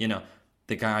 You know,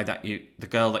 the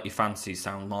girl that you fancy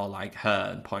sound more like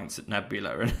her, and points at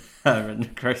Nebula, and her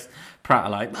and Chris Pratt are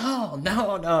like,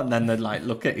 no, and then they like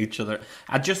look at each other.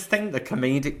 I just think the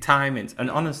comedic timings, and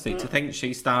honestly, to think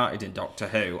she started in Doctor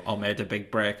Who or made a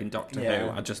big break in Doctor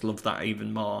Who, I just love that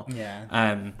even more.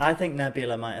 Yeah. I think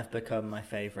Nebula might have become my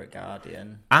favourite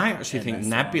Guardian. I actually think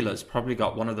Nebula's probably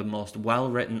got one of the most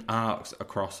well-written arcs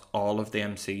across all of the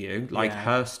MCU. Like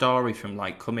her story from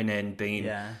like coming in,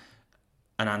 being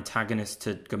an antagonist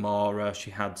to Gamora.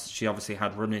 She obviously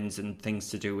had run-ins and things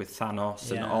to do with Thanos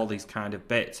and all these kind of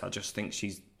bits. I just think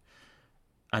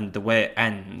and the way it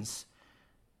ends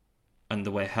and the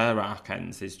way her arc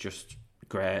ends is just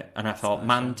great. And I thought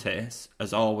Mantis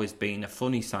has always been a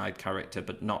funny side character,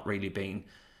 but not really been...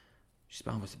 She's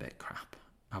always a bit crap,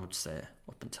 I would say,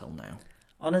 up until now.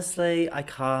 Honestly, I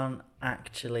can't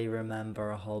actually remember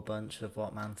a whole bunch of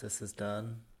what Mantis has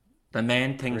done. The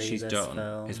main thing she's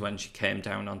done is when she came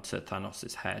down onto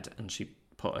Thanos' head and she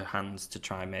put her hands to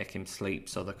try and make him sleep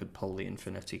so they could pull the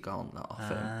Infinity Gauntlet off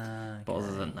him. Okay. But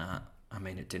other than that, I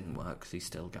mean, it didn't work because he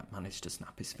still managed to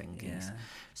snap his fingers. Yeah.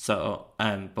 So,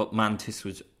 but Mantis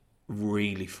was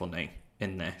really funny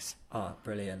in this. Oh,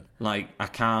 brilliant. Like, I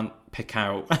can't pick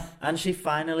out... And she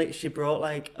brought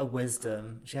like a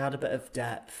wisdom. She had a bit of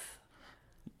depth.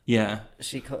 Yeah.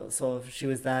 She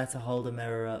was there to hold a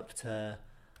mirror up to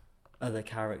other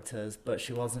characters, but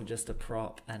she wasn't just a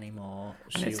prop anymore.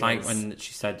 And it's like when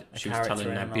she said she was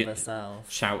telling Nebula,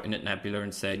 shouting at Nebula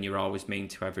and saying, "You're always mean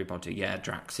to everybody." Yeah,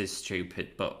 Drax is stupid,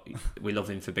 but we love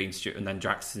him for being stupid. And then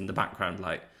Drax is in the background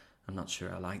like, "I'm not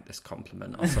sure I like this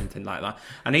compliment," or something like that.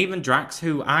 And even Drax,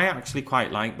 who I actually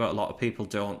quite like, but a lot of people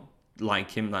don't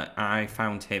like him. Like, I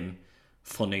found him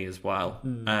funny as well.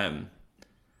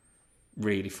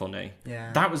 Really funny.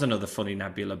 Yeah. That was another funny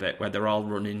Nebula bit where they're all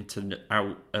running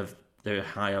out of the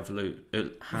high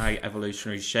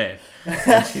evolutionary shape.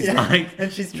 And she's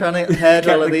and she's trying to herd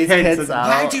all of these kids out.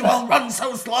 Why do you all run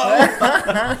so slow?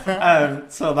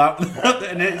 So that,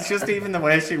 and it's just even the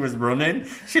way she was running,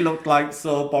 she looked like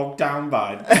so bogged down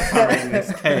by carrying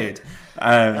this kid.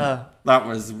 That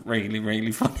was really,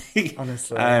 really funny.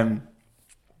 Honestly.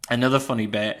 Another funny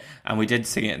bit, and we did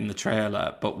see it in the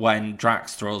trailer, but when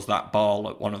Drax throws that ball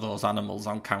at one of those animals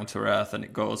on Counter-Earth and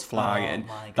it goes flying,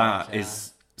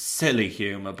 is silly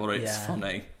humour, but it's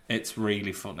funny. It's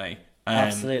really funny.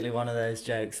 Absolutely one of those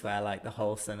jokes where like the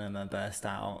whole cinema burst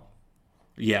out.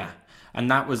 Yeah,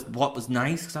 and that was what was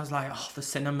nice, because I was like, oh, the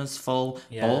cinema's full.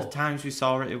 Both times we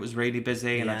saw it, it was really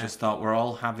busy, and I just thought we're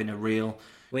all having a real...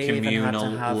 We communal even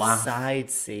had to have laugh. Side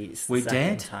seats the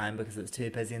second time because it was too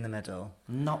busy in the middle.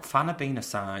 Not fan of being a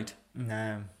side.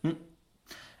 No.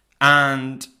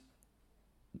 And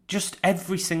just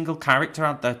every single character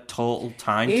had their total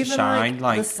time to shine.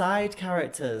 Like the side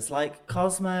characters, like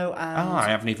Cosmo and... Oh, I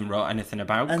haven't even wrote anything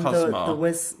about Cosmo.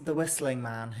 The whistling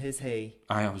man, who's he?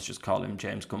 I always just call him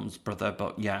James Gunn's brother,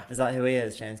 but yeah. Is that who he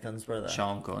is, James Gunn's brother?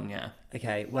 Sean Gunn, yeah.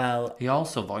 Okay, well... He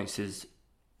also voices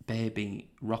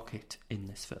Baby Rocket in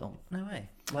this film. No way.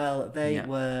 Well, they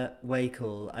were way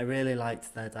cool. I really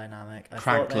liked their dynamic. I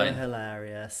thought they were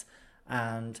hilarious.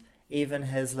 And even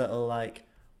his little, like,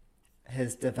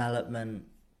 his development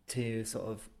to sort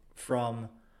of from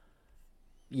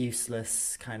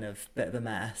useless kind of bit of a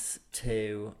mess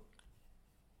to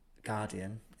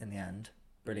Guardian in the end.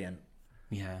 Brilliant.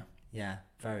 Yeah. Yeah,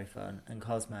 very fun. And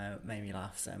Cosmo made me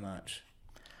laugh so much.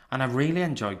 And I really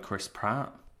enjoyed Chris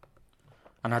Pratt.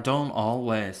 And I don't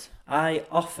always. I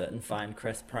often find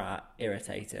Chris Pratt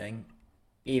irritating,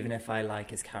 even if I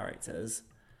like his characters.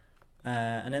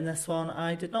 And in this one,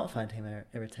 I did not find him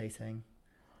irritating.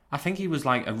 I think he was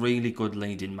like a really good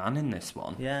leading man in this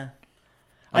one. Yeah.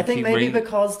 Like I think maybe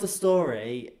because the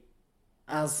story,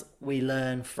 as we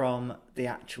learn from the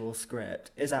actual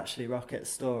script, is actually Rocket's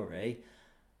story,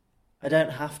 I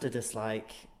don't have to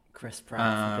dislike Chris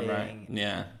Pratt for being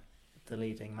the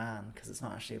leading man, because it's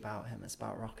not actually about him, it's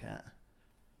about Rocket.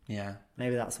 Yeah.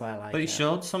 Maybe that's why I like it. But he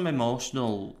showed some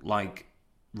emotional, like,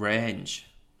 range.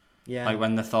 Yeah. Like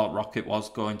when they thought Rocket was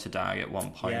going to die at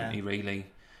one point, he really,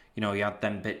 you know, he had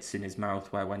them bits in his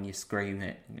mouth where when you scream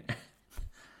it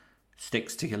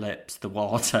sticks to your lips, the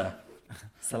water.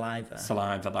 Saliva,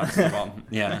 that's the one.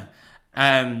 Yeah.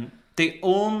 The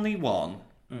only one,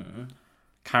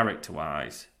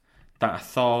 character-wise, that I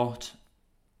thought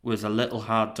was a little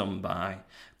hard done by,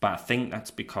 but I think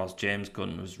that's because James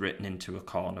Gunn was written into a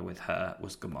corner with her,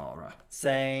 was Gamora.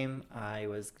 Same. I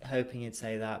was hoping you'd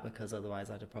say that, because otherwise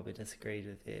I'd have probably disagreed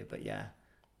with you. But yeah,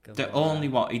 Gamora. The only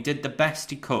one, he did the best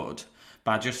he could,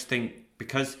 but I just think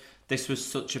because this was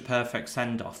such a perfect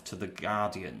send-off to the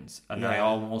Guardians, and I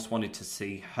almost wanted to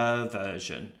see her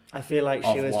version. I feel like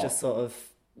she was just sort of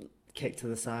kicked to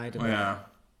the side a bit.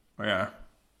 Yeah.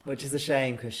 Which is a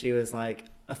shame, because she was like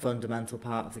a fundamental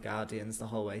part of the Guardians the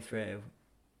whole way through,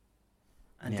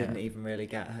 and didn't even really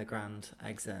get her grand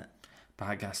exit. But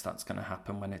I guess that's going to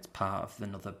happen when it's part of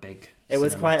another big. It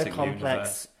was quite a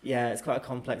complex, universe. it's quite a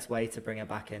complex way to bring her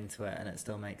back into it, and it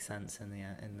still makes sense in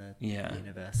the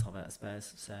universe of it, I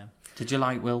suppose. So, did you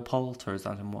like Will Poulter as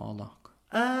Adam Warlock?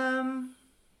 I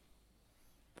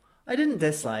didn't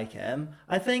dislike him.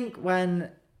 I think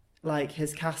when like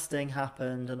his casting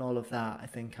happened and all of that, I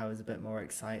think I was a bit more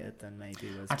excited than maybe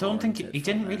was. I don't think he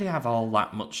didn't really have all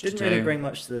that much to do. Didn't really bring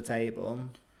much to the table.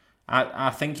 I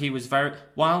think he was very...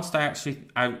 Whilst I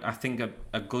think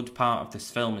a good part of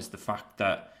this film is the fact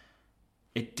that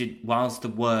it did... Whilst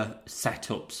there were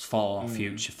setups for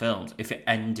future films, if it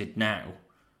ended now,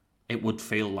 it would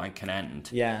feel like an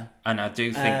end. Yeah. And I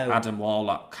do think Adam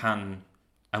Warlock can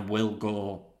and will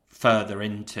go further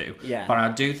into. Yeah. But I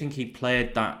do think he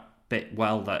played that bit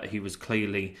well, that he was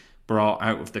clearly brought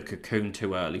out of the cocoon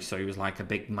too early, so he was like a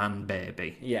big man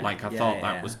baby. Yeah. Like, I thought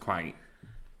that was quite...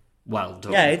 well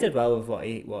done. Yeah, he did well with what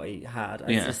he had.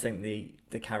 I just think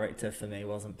the character for me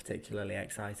wasn't particularly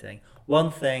exciting.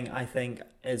 One thing I think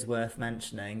is worth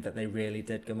mentioning that they really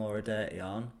did Gamora dirty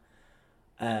on.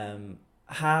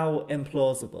 How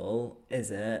implausible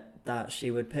is it that she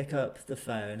would pick up the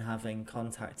phone having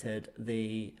contacted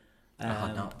the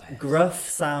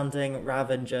gruff-sounding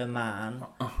Ravager man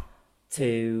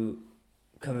to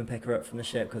come and pick her up from the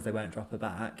ship because they won't drop her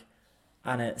back?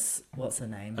 And it's, what's her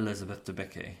name? Elizabeth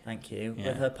Debicki. Thank you. Yeah.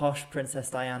 With her posh Princess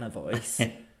Diana voice,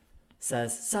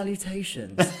 says,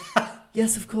 "Salutations.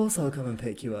 Yes, of course I'll come and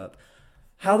pick you up."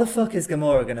 How the fuck is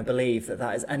Gamora going to believe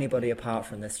that is anybody apart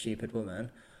from this stupid woman?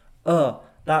 Oh,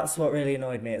 that's what really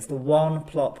annoyed me. It's the one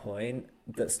plot point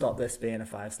that stopped this being a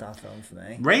 5-star film for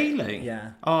me. Really?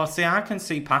 Yeah. Oh, see, I can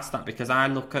see past that, because I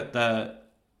look at the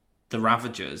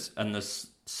Ravagers, and there's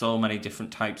so many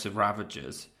different types of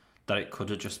Ravagers that it could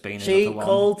have just been another one. She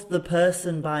called the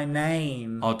person by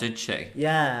name. Oh, did she?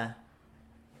 Yeah.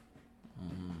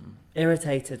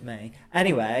 Irritated me.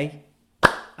 Anyway,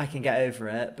 I can get over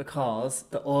it because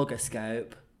the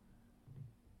Orgoscope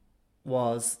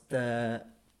was the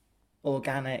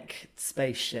organic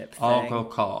spaceship thing.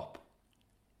 Orgocorp.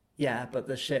 Yeah, but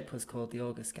the ship was called the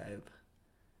Orgoscope.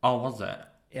 Oh, was it?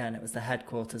 Yeah, and it was the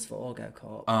headquarters for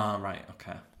Orgocorp. Oh, right,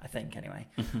 okay. I think, anyway.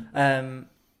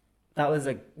 That was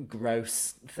a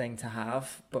gross thing to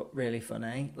have, but really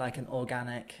funny. Like an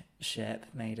organic ship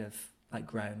made of, like,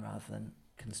 grown rather than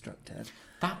constructed.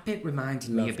 That bit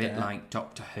reminded me a bit like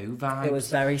Doctor Who vibes. It was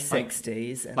very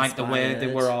 60s. Like the way they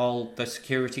were all, the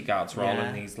security guards were all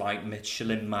in these, like,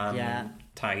 Michelin Man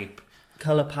type.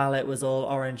 Colour palette was all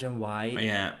orange and white.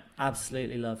 Yeah.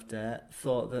 Absolutely loved it.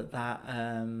 Thought that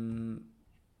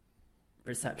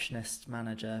receptionist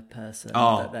manager person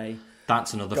that they...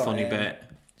 That's another funny bit.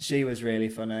 She was really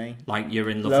funny. Like, you're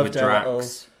in love with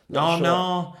Drax.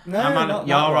 No, you're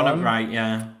on it right,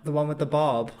 yeah. The one with the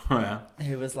bob. Oh, yeah.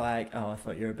 Who was like, oh, I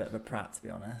thought you were a bit of a prat, to be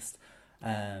honest.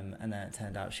 And then it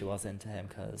turned out she was into him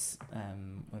because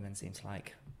women seem to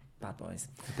like Bad Boys.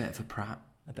 A bit of a prat.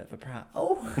 A bit of a prat.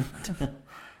 Oh!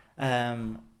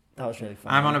 That was really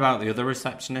fun. I'm on about the other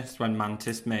receptionist when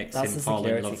Mantis makes That's him the fall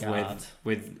in security love guard.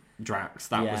 with Drax.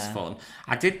 That was Yeah. fun.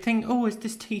 I did think, is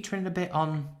this teetering a bit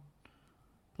on,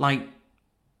 like,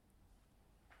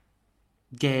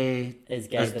 gay Is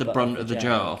gay as the brunt of the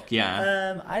joke?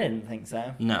 Yeah. I didn't think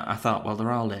so. No, I thought, well,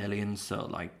 they're all aliens, so,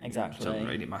 like, Exactly. it doesn't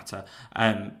really matter.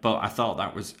 But I thought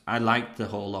I liked the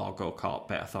whole Largo Corp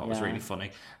bit. I thought it was really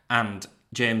funny. And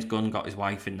James Gunn got his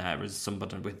wife in there as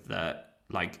somebody with the,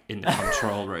 like, in the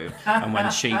control room. And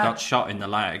when she got shot in the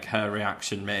leg, her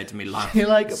reaction made me laugh. He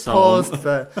so... paused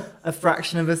for a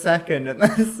fraction of a second and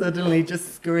then suddenly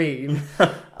just screamed.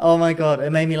 Oh my god,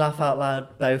 it made me laugh out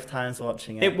loud both times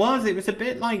watching it. It was a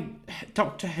bit like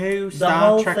Doctor Who, The Star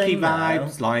whole Trek-y thing,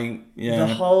 vibes. though, like, yeah. The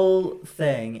whole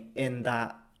thing in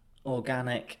that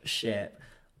organic ship,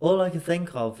 all I could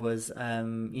think of was,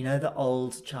 the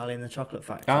old Charlie and the Chocolate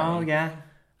Factory. Oh, yeah.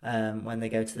 When they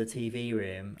go to the TV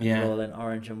room and they're all in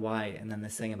orange and white and then they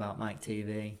sing about Mike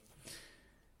TV.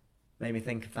 Made me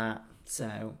think of that.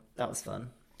 So that was fun.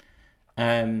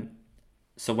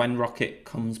 So when Rocket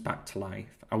comes back to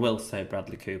life, I will say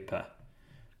Bradley Cooper,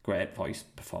 great voice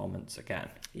performance again.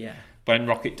 Yeah. When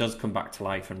Rocket does come back to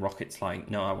life and Rocket's like,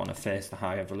 no, I want to face the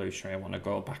High Evolutionary, I want to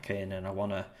go back in and I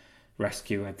want to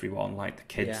rescue everyone, like the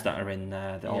kids that are in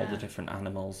there, all the different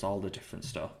animals, all the different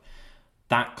stuff.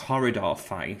 That corridor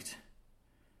fight,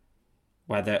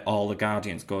 where all the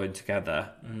Guardians go in together,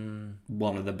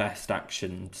 one of the best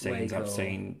action scenes I've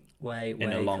seen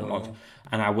in a long time.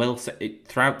 And I will say,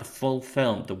 throughout the full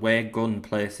film, the way Gunn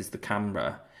places the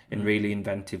camera in really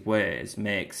inventive ways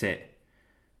makes it...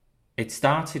 It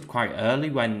started quite early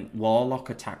when Warlock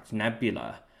attacked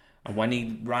Nebula, and when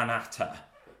he ran at her,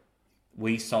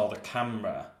 we saw the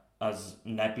camera as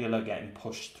Nebula getting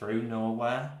pushed through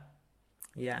nowhere.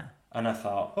 Yeah. And I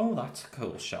thought, that's a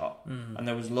cool shot. And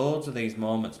there was loads of these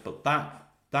moments, but that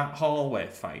hallway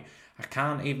fight, I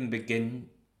can't even begin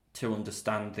to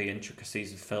understand the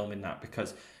intricacies of filming that,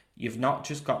 because you've not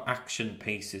just got action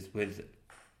pieces with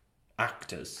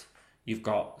actors, you've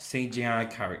got CGI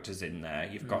characters in there,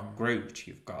 you've got Groot,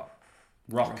 you've got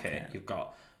Rocket, you've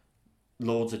got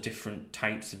loads of different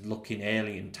types of looking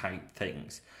alien type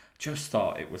things. Just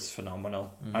thought it was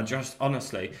phenomenal.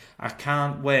 Honestly, I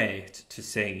can't wait to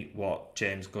see what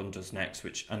James Gunn does next,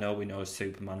 which I know we know is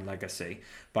Superman Legacy,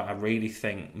 but I really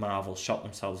think Marvel shot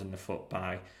themselves in the foot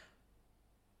by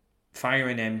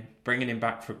firing him, bringing him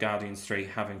back for Guardians 3,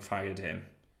 having fired him,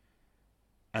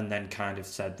 and then kind of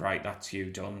said, right, that's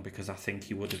you done, because I think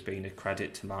he would have been a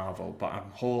credit to Marvel, but I'm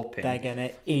hoping... They're going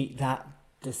to eat that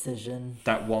decision.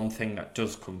 That one thing that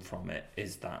does come from it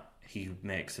is that he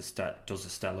makes does a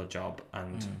stellar job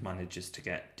and manages to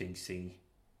get DC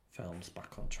films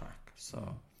back on track.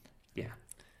 So, yeah.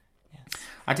 Yes.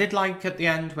 I did like at the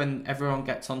end when everyone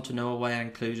gets onto nowhere,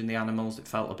 including the animals, it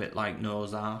felt a bit like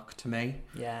Noah's Ark to me.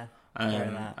 Yeah.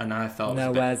 And I thought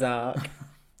Nowhere's Ark.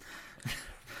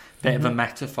 Bit of a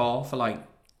metaphor for like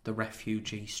the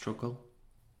refugee struggle.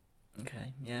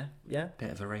 Okay, yeah.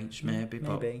 Bit of a reach maybe,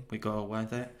 but we go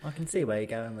with it. I can see where you're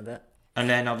going with it. And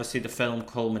then obviously the film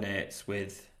culminates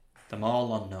with them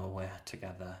all on nowhere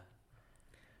together.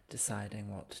 Deciding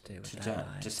what to do with their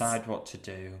lives. Decide what to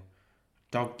do.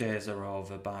 Dog Days Are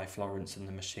Over by Florence and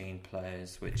the Machine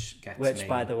plays, which gets me... Which,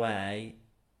 by the way,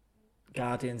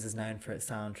 Guardians is known for its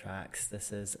soundtracks.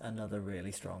 This is another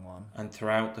really strong one. And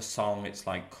throughout the song, it's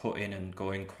like cutting and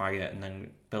going quiet and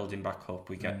then building back up.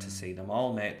 We get to see them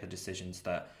all make the decisions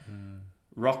that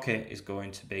Rocket is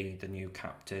going to be the new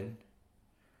captain.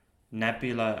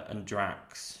 Nebula and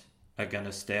Drax are going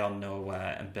to stay on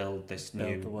nowhere and build this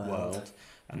new world.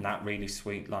 And that really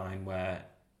sweet line where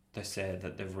they say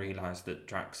that they've realised that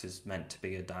Drax is meant to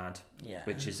be a dad,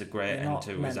 which is a great end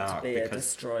to his arc,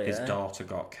 because his daughter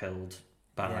got killed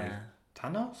by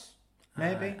Thanos,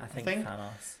 maybe? I think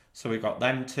Thanos. So we got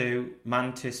them two.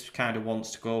 Mantis kind of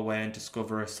wants to go away and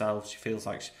discover herself. She feels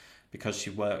like because she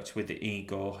worked with the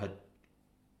Ego,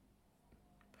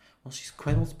 well, she's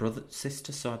Quill's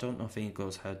sister, so I don't know if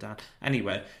Ego's her dad.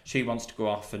 Anyway, she wants to go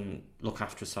off and look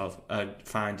after herself,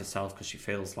 find herself, because she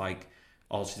feels like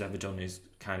all she's ever done is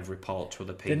kind of report to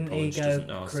other people. Didn't and she doesn't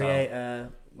know Ego create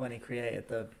when he created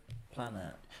the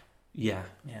planet? Yeah.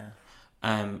 Yeah.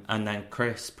 And then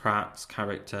Chris Pratt's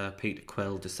character, Peter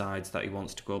Quill, decides that he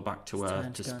wants to go back to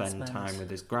Earth to spend time with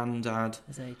his granddad.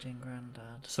 His aging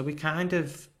granddad. So we kind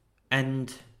of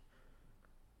end...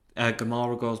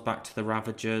 Gamora goes back to the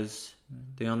Ravagers.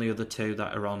 The only other two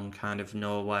that are on kind of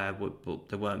nowhere, but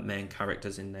they weren't main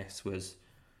characters in this, was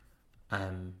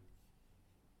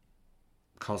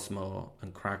Cosmo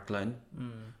and Kraglin.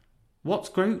 What's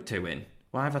Groot doing?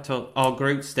 Why have I told? Oh,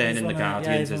 Groot's staying in the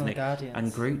Guardians, isn't he? Guardians.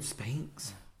 And Groot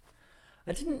speaks.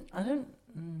 I don't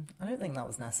think that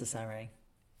was necessary.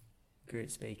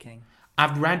 Groot speaking.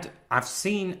 I've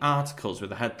seen articles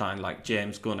with a headline like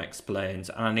James Gunn explains,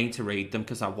 and I need to read them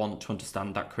because I want to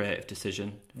understand that creative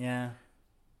decision. Yeah.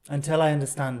 Until I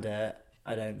understand it,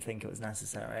 I don't think it was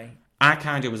necessary. I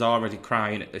kind of was already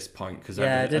crying at this point because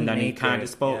and then he kind of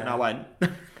spoke, and I went.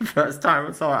 First time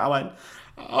I saw it, I went,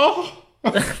 oh,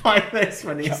 like this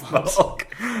when he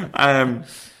spoke.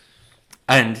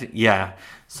 And yeah,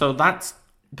 so that's.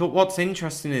 But what's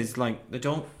interesting is like they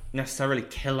don't necessarily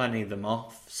kill any of them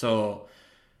off. So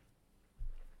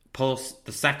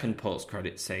the second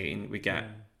post-credit scene we get,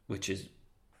 which is,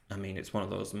 I mean, it's one of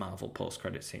those Marvel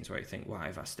post-credit scenes where you think, why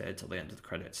have I stayed till the end of the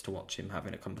credits to watch him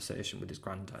having a conversation with his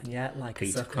granddad? Yeah, like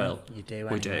Peter Quill. You do,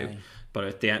 anyway. We do. But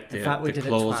at the end,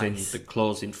 the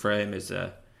closing frame is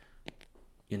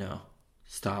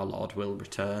Star-Lord will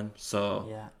return.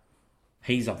 So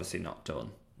he's obviously not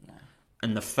done. No.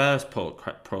 And the first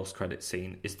post-credit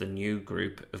scene is the new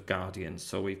group of Guardians.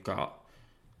 So we've got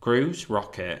Groot,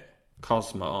 Rocket,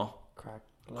 Cosmo,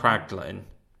 Kraglin,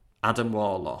 Adam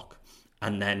Warlock,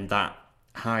 and then that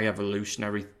high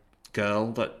evolutionary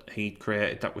girl that he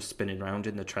created that was spinning around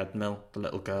in the treadmill, the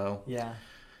little girl. Yeah.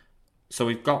 So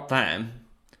we've got them.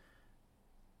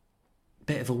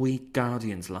 Bit of a weak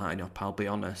Guardians lineup, I'll be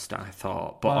honest, I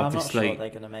thought. But obviously, I'm not sure they're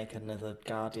going to make another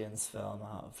Guardians film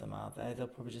out of them, are they? They'll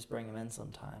probably just bring them in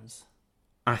sometimes.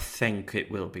 I think it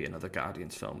will be another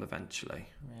Guardians film eventually.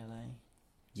 Really?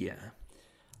 Yeah.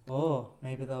 Oh,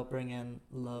 maybe they'll bring in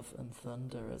Love and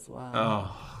Thunder as well.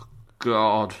 Oh,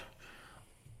 God.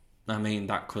 I mean,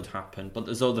 that could happen. But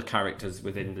there's other characters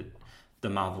within the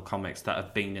Marvel comics that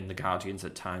have been in the Guardians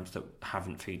at times that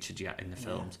haven't featured yet in the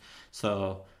films.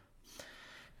 So,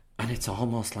 and it's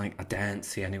almost like I daren't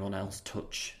see anyone else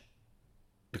touch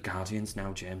the Guardians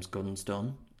now James Gunn's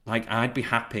done. Like, I'd be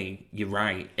happy, you're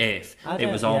right, if it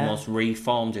was almost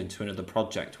reformed into another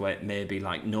project where it may be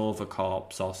like Nova Corps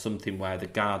or something where the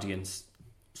Guardians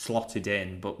slotted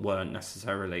in but weren't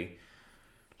necessarily...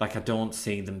 Like, I don't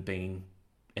see them being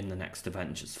in the next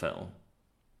Avengers film.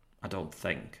 I don't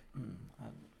think.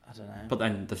 I don't know. But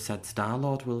then they've said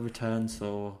Star-Lord will return,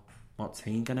 so what's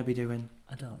he going to be doing?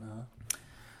 I don't know.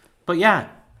 But yeah,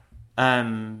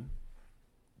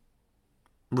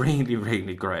 really,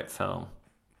 really great film.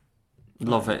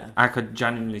 Love it. I could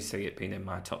genuinely see it being in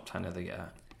my top 10 of the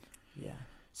year. Yeah.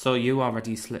 So you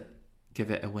already give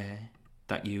it away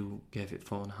that you gave it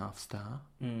 4.5 star.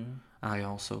 I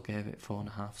also gave it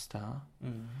 4.5 star.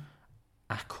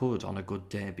 I could, on a good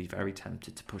day, be very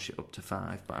tempted to push it up to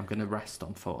 5, but I'm going to rest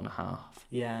on 4.5.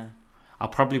 Yeah. I'll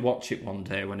probably watch it one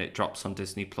day when it drops on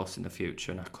Disney Plus in the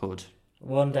future, and I could.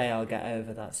 One day I'll get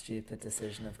over that stupid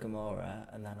decision of Gamora,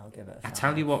 and then I'll give it a 5. I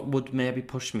tell you what would maybe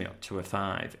push me up to a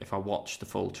 5 if I watch the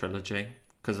full trilogy.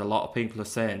 Because a lot of people are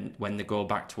saying when they go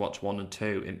back to watch 1 and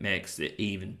 2, it makes it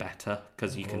even better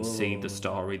because you can see the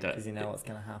story that... Because you know what's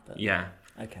going to happen. Yeah.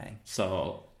 Okay.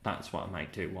 So that's what I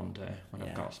might do one day when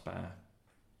I've got a spare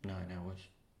 9 hours,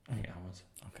 8 hours.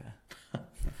 Okay.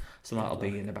 So that'll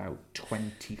be in about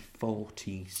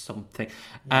 2040 something.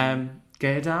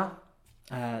 Gaydar?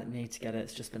 Need to get it.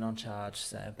 It's just been on charge,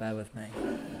 so bear with me.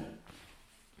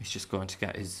 He's just going to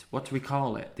get his... What do we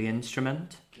call it? The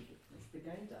instrument? It's the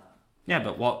Gaydar. Yeah,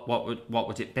 but what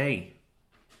would it be?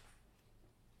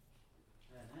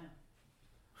 I don't know.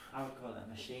 I would call it a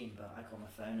machine, but I call my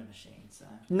phone a machine, so...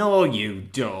 No, you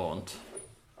don't.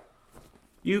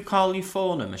 You call your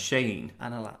phone a machine?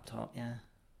 And a laptop, yeah.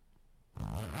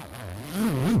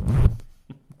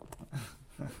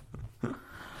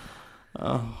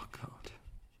 Oh, God.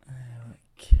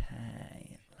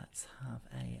 Okay, let's have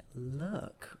a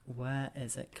look. Where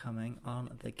is it coming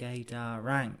on the Gaydar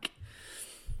rank?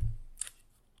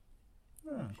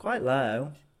 Oh, quite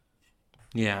low.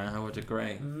 Yeah, I would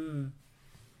agree.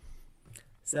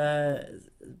 It's a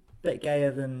bit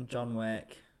gayer than John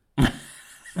Wick.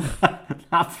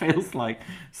 That feels like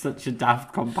such a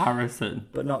daft comparison.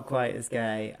 But not quite as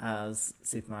gay as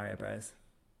Super Mario Bros.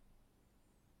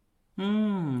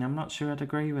 I'm not sure I'd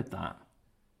agree with that.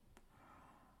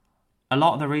 A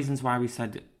lot of the reasons why we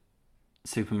said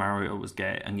Super Mario was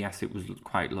gay, and yes, it was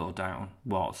quite low down,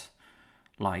 was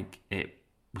like it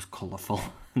was colourful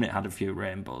and it had a few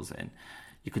rainbows in.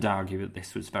 You could argue that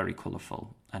this was very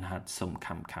colourful and had some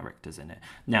camp characters in it.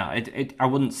 Now, I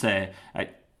wouldn't say...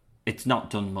 It's not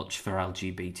done much for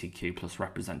LGBTQ plus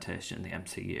representation in the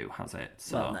MCU, has it?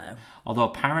 So, well, no. Although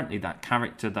apparently that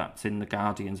character that's in the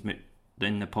Guardians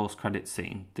in the post-credit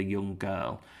scene, the young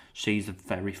girl, she's a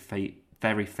very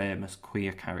very famous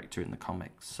queer character in the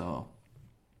comics, so...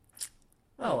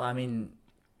 Oh, I mean,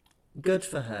 good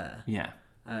for her. Yeah.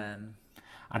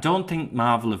 I don't think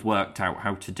Marvel have worked out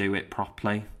how to do it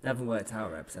properly. They haven't worked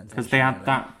out representation. Because they had really.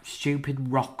 that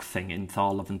stupid Rock thing in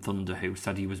Thor Love and Thunder who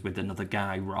said he was with another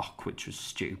guy, Rock, which was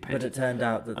stupid. But it turned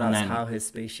out that that's how his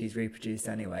species reproduced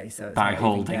anyway, so it's by not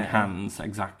holding even hands,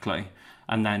 exactly.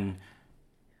 And then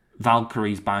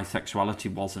Valkyrie's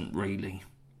bisexuality wasn't really...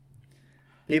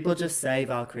 People just say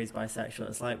Valkyrie's bisexual.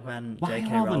 It's like when Why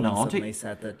J.K. are all the Rowling Nordic- suddenly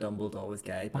said that Dumbledore was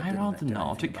gay. But Why are all didn't the do anything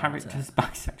Nordic about characters it.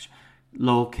 bisexual?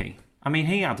 Loki. I mean,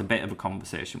 he had a bit of a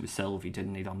conversation with Sylvie,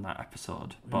 didn't he, on that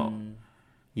episode? But,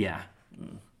 yeah.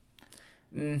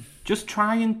 Just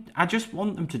try and... I just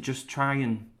want them to just try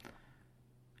and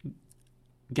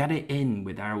get it in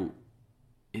without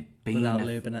it being... Without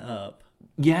lubing it up.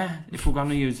 Yeah, if we're going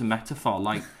to use a metaphor.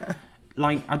 Like,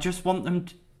 I just want them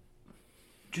to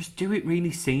just do it really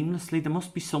seamlessly. There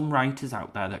must be some writers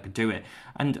out there that could do it.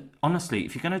 And honestly,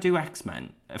 if you're going to do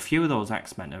X-Men, a few of those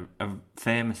X-Men are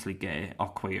famously gay or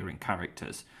queer in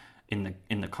characters in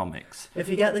the comics. If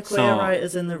you get the queer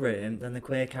writers in the room, then the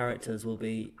queer characters will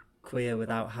be queer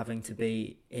without having to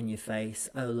be in your face.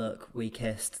 Oh, look, we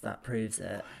kissed. That proves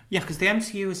it. Yeah, because the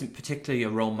MCU isn't particularly a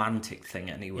romantic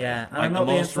thing anyway. Yeah, and like I'm the not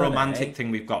being most funny. romantic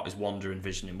thing we've got is Wanda and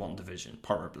Vision in WandaVision,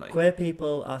 probably. Queer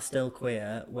people are still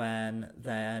queer when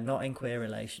they're not in queer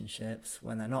relationships,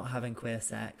 when they're not having queer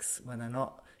sex, when they're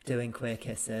not doing queer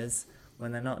kisses,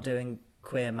 when they're not doing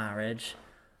queer marriage.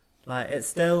 Like, it's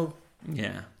still...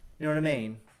 Yeah. You know what I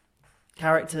mean?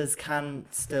 Characters can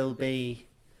still be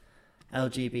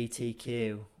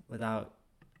LGBTQ without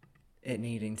it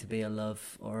needing to be a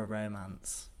love or a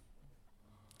romance.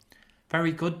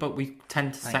 Very good, but we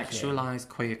tend to Thank you. sexualise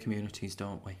queer communities,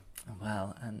 don't we?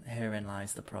 Well, and herein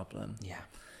lies the problem. Yeah.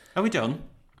 Are we done?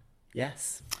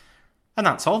 Yes. And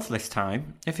that's all for this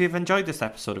time. If you've enjoyed this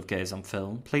episode of Gaze on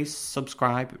Film, please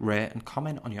subscribe, rate and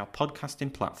comment on your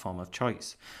podcasting platform of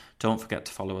choice. Don't forget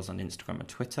to follow us on Instagram and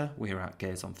Twitter. We are at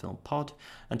Gaze on Film Pod.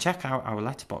 And check out our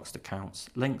Letterboxd accounts,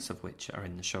 links of which are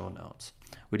in the show notes.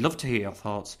 We'd love to hear your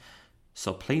thoughts,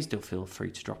 so please do feel free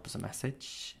to drop us a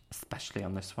message, especially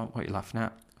on this one. What are you laughing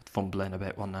at? Fumbling a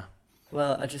bit, wasn't I?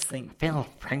 Well, I just think... Feel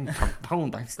free to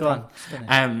hold this Go on, finish.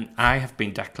 I have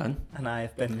been Declan. And I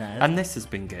have been Ned. And this has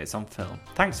been Gaze on Film.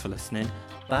 Thanks for listening.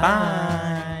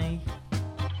 Bye.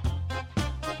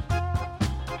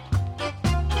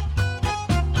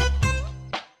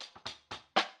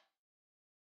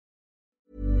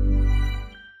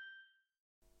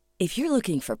 If you're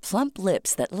looking for plump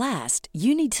lips that last,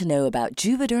 you need to know about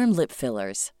Juvederm lip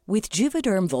fillers. With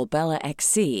Juvederm Volbella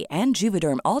XC and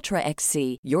Juvederm Ultra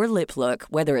XC, your lip look,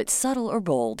 whether it's subtle or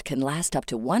bold, can last up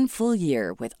to 1 full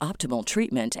year with optimal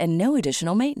treatment and no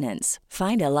additional maintenance.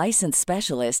 Find a licensed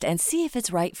specialist and see if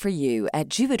it's right for you at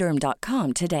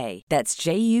Juvederm.com today. That's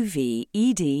JUVEDERM.com.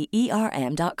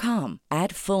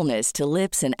 Add fullness to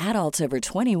lips in adults over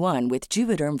 21 with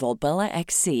Juvederm Volbella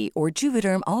XC or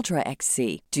Juvederm Ultra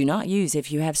XC. Do not use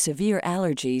if you have severe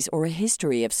allergies or a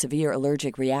history of severe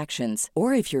allergic reactions,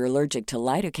 or if you're allergic to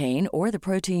lidocaine or the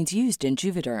proteins used in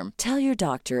Juvederm. Tell your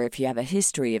doctor if you have a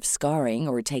history of scarring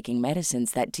or taking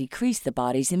medicines that decrease the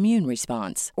body's immune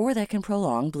response or that can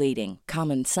prolong bleeding.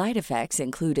 Common side effects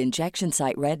include injection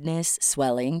site redness,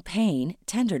 swelling, pain,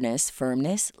 tenderness,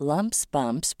 firmness, lumps,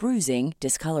 bumps, bruising,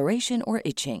 discoloration, or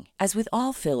itching. As with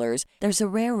all fillers, there's a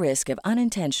rare risk of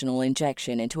unintentional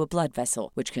injection into a blood vessel,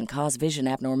 which can cause vision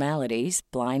abnormalities,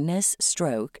 blindness,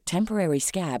 stroke, temporary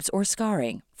scabs, or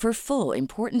scarring. For full,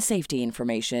 important safety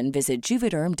information, visit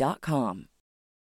Juvederm.com.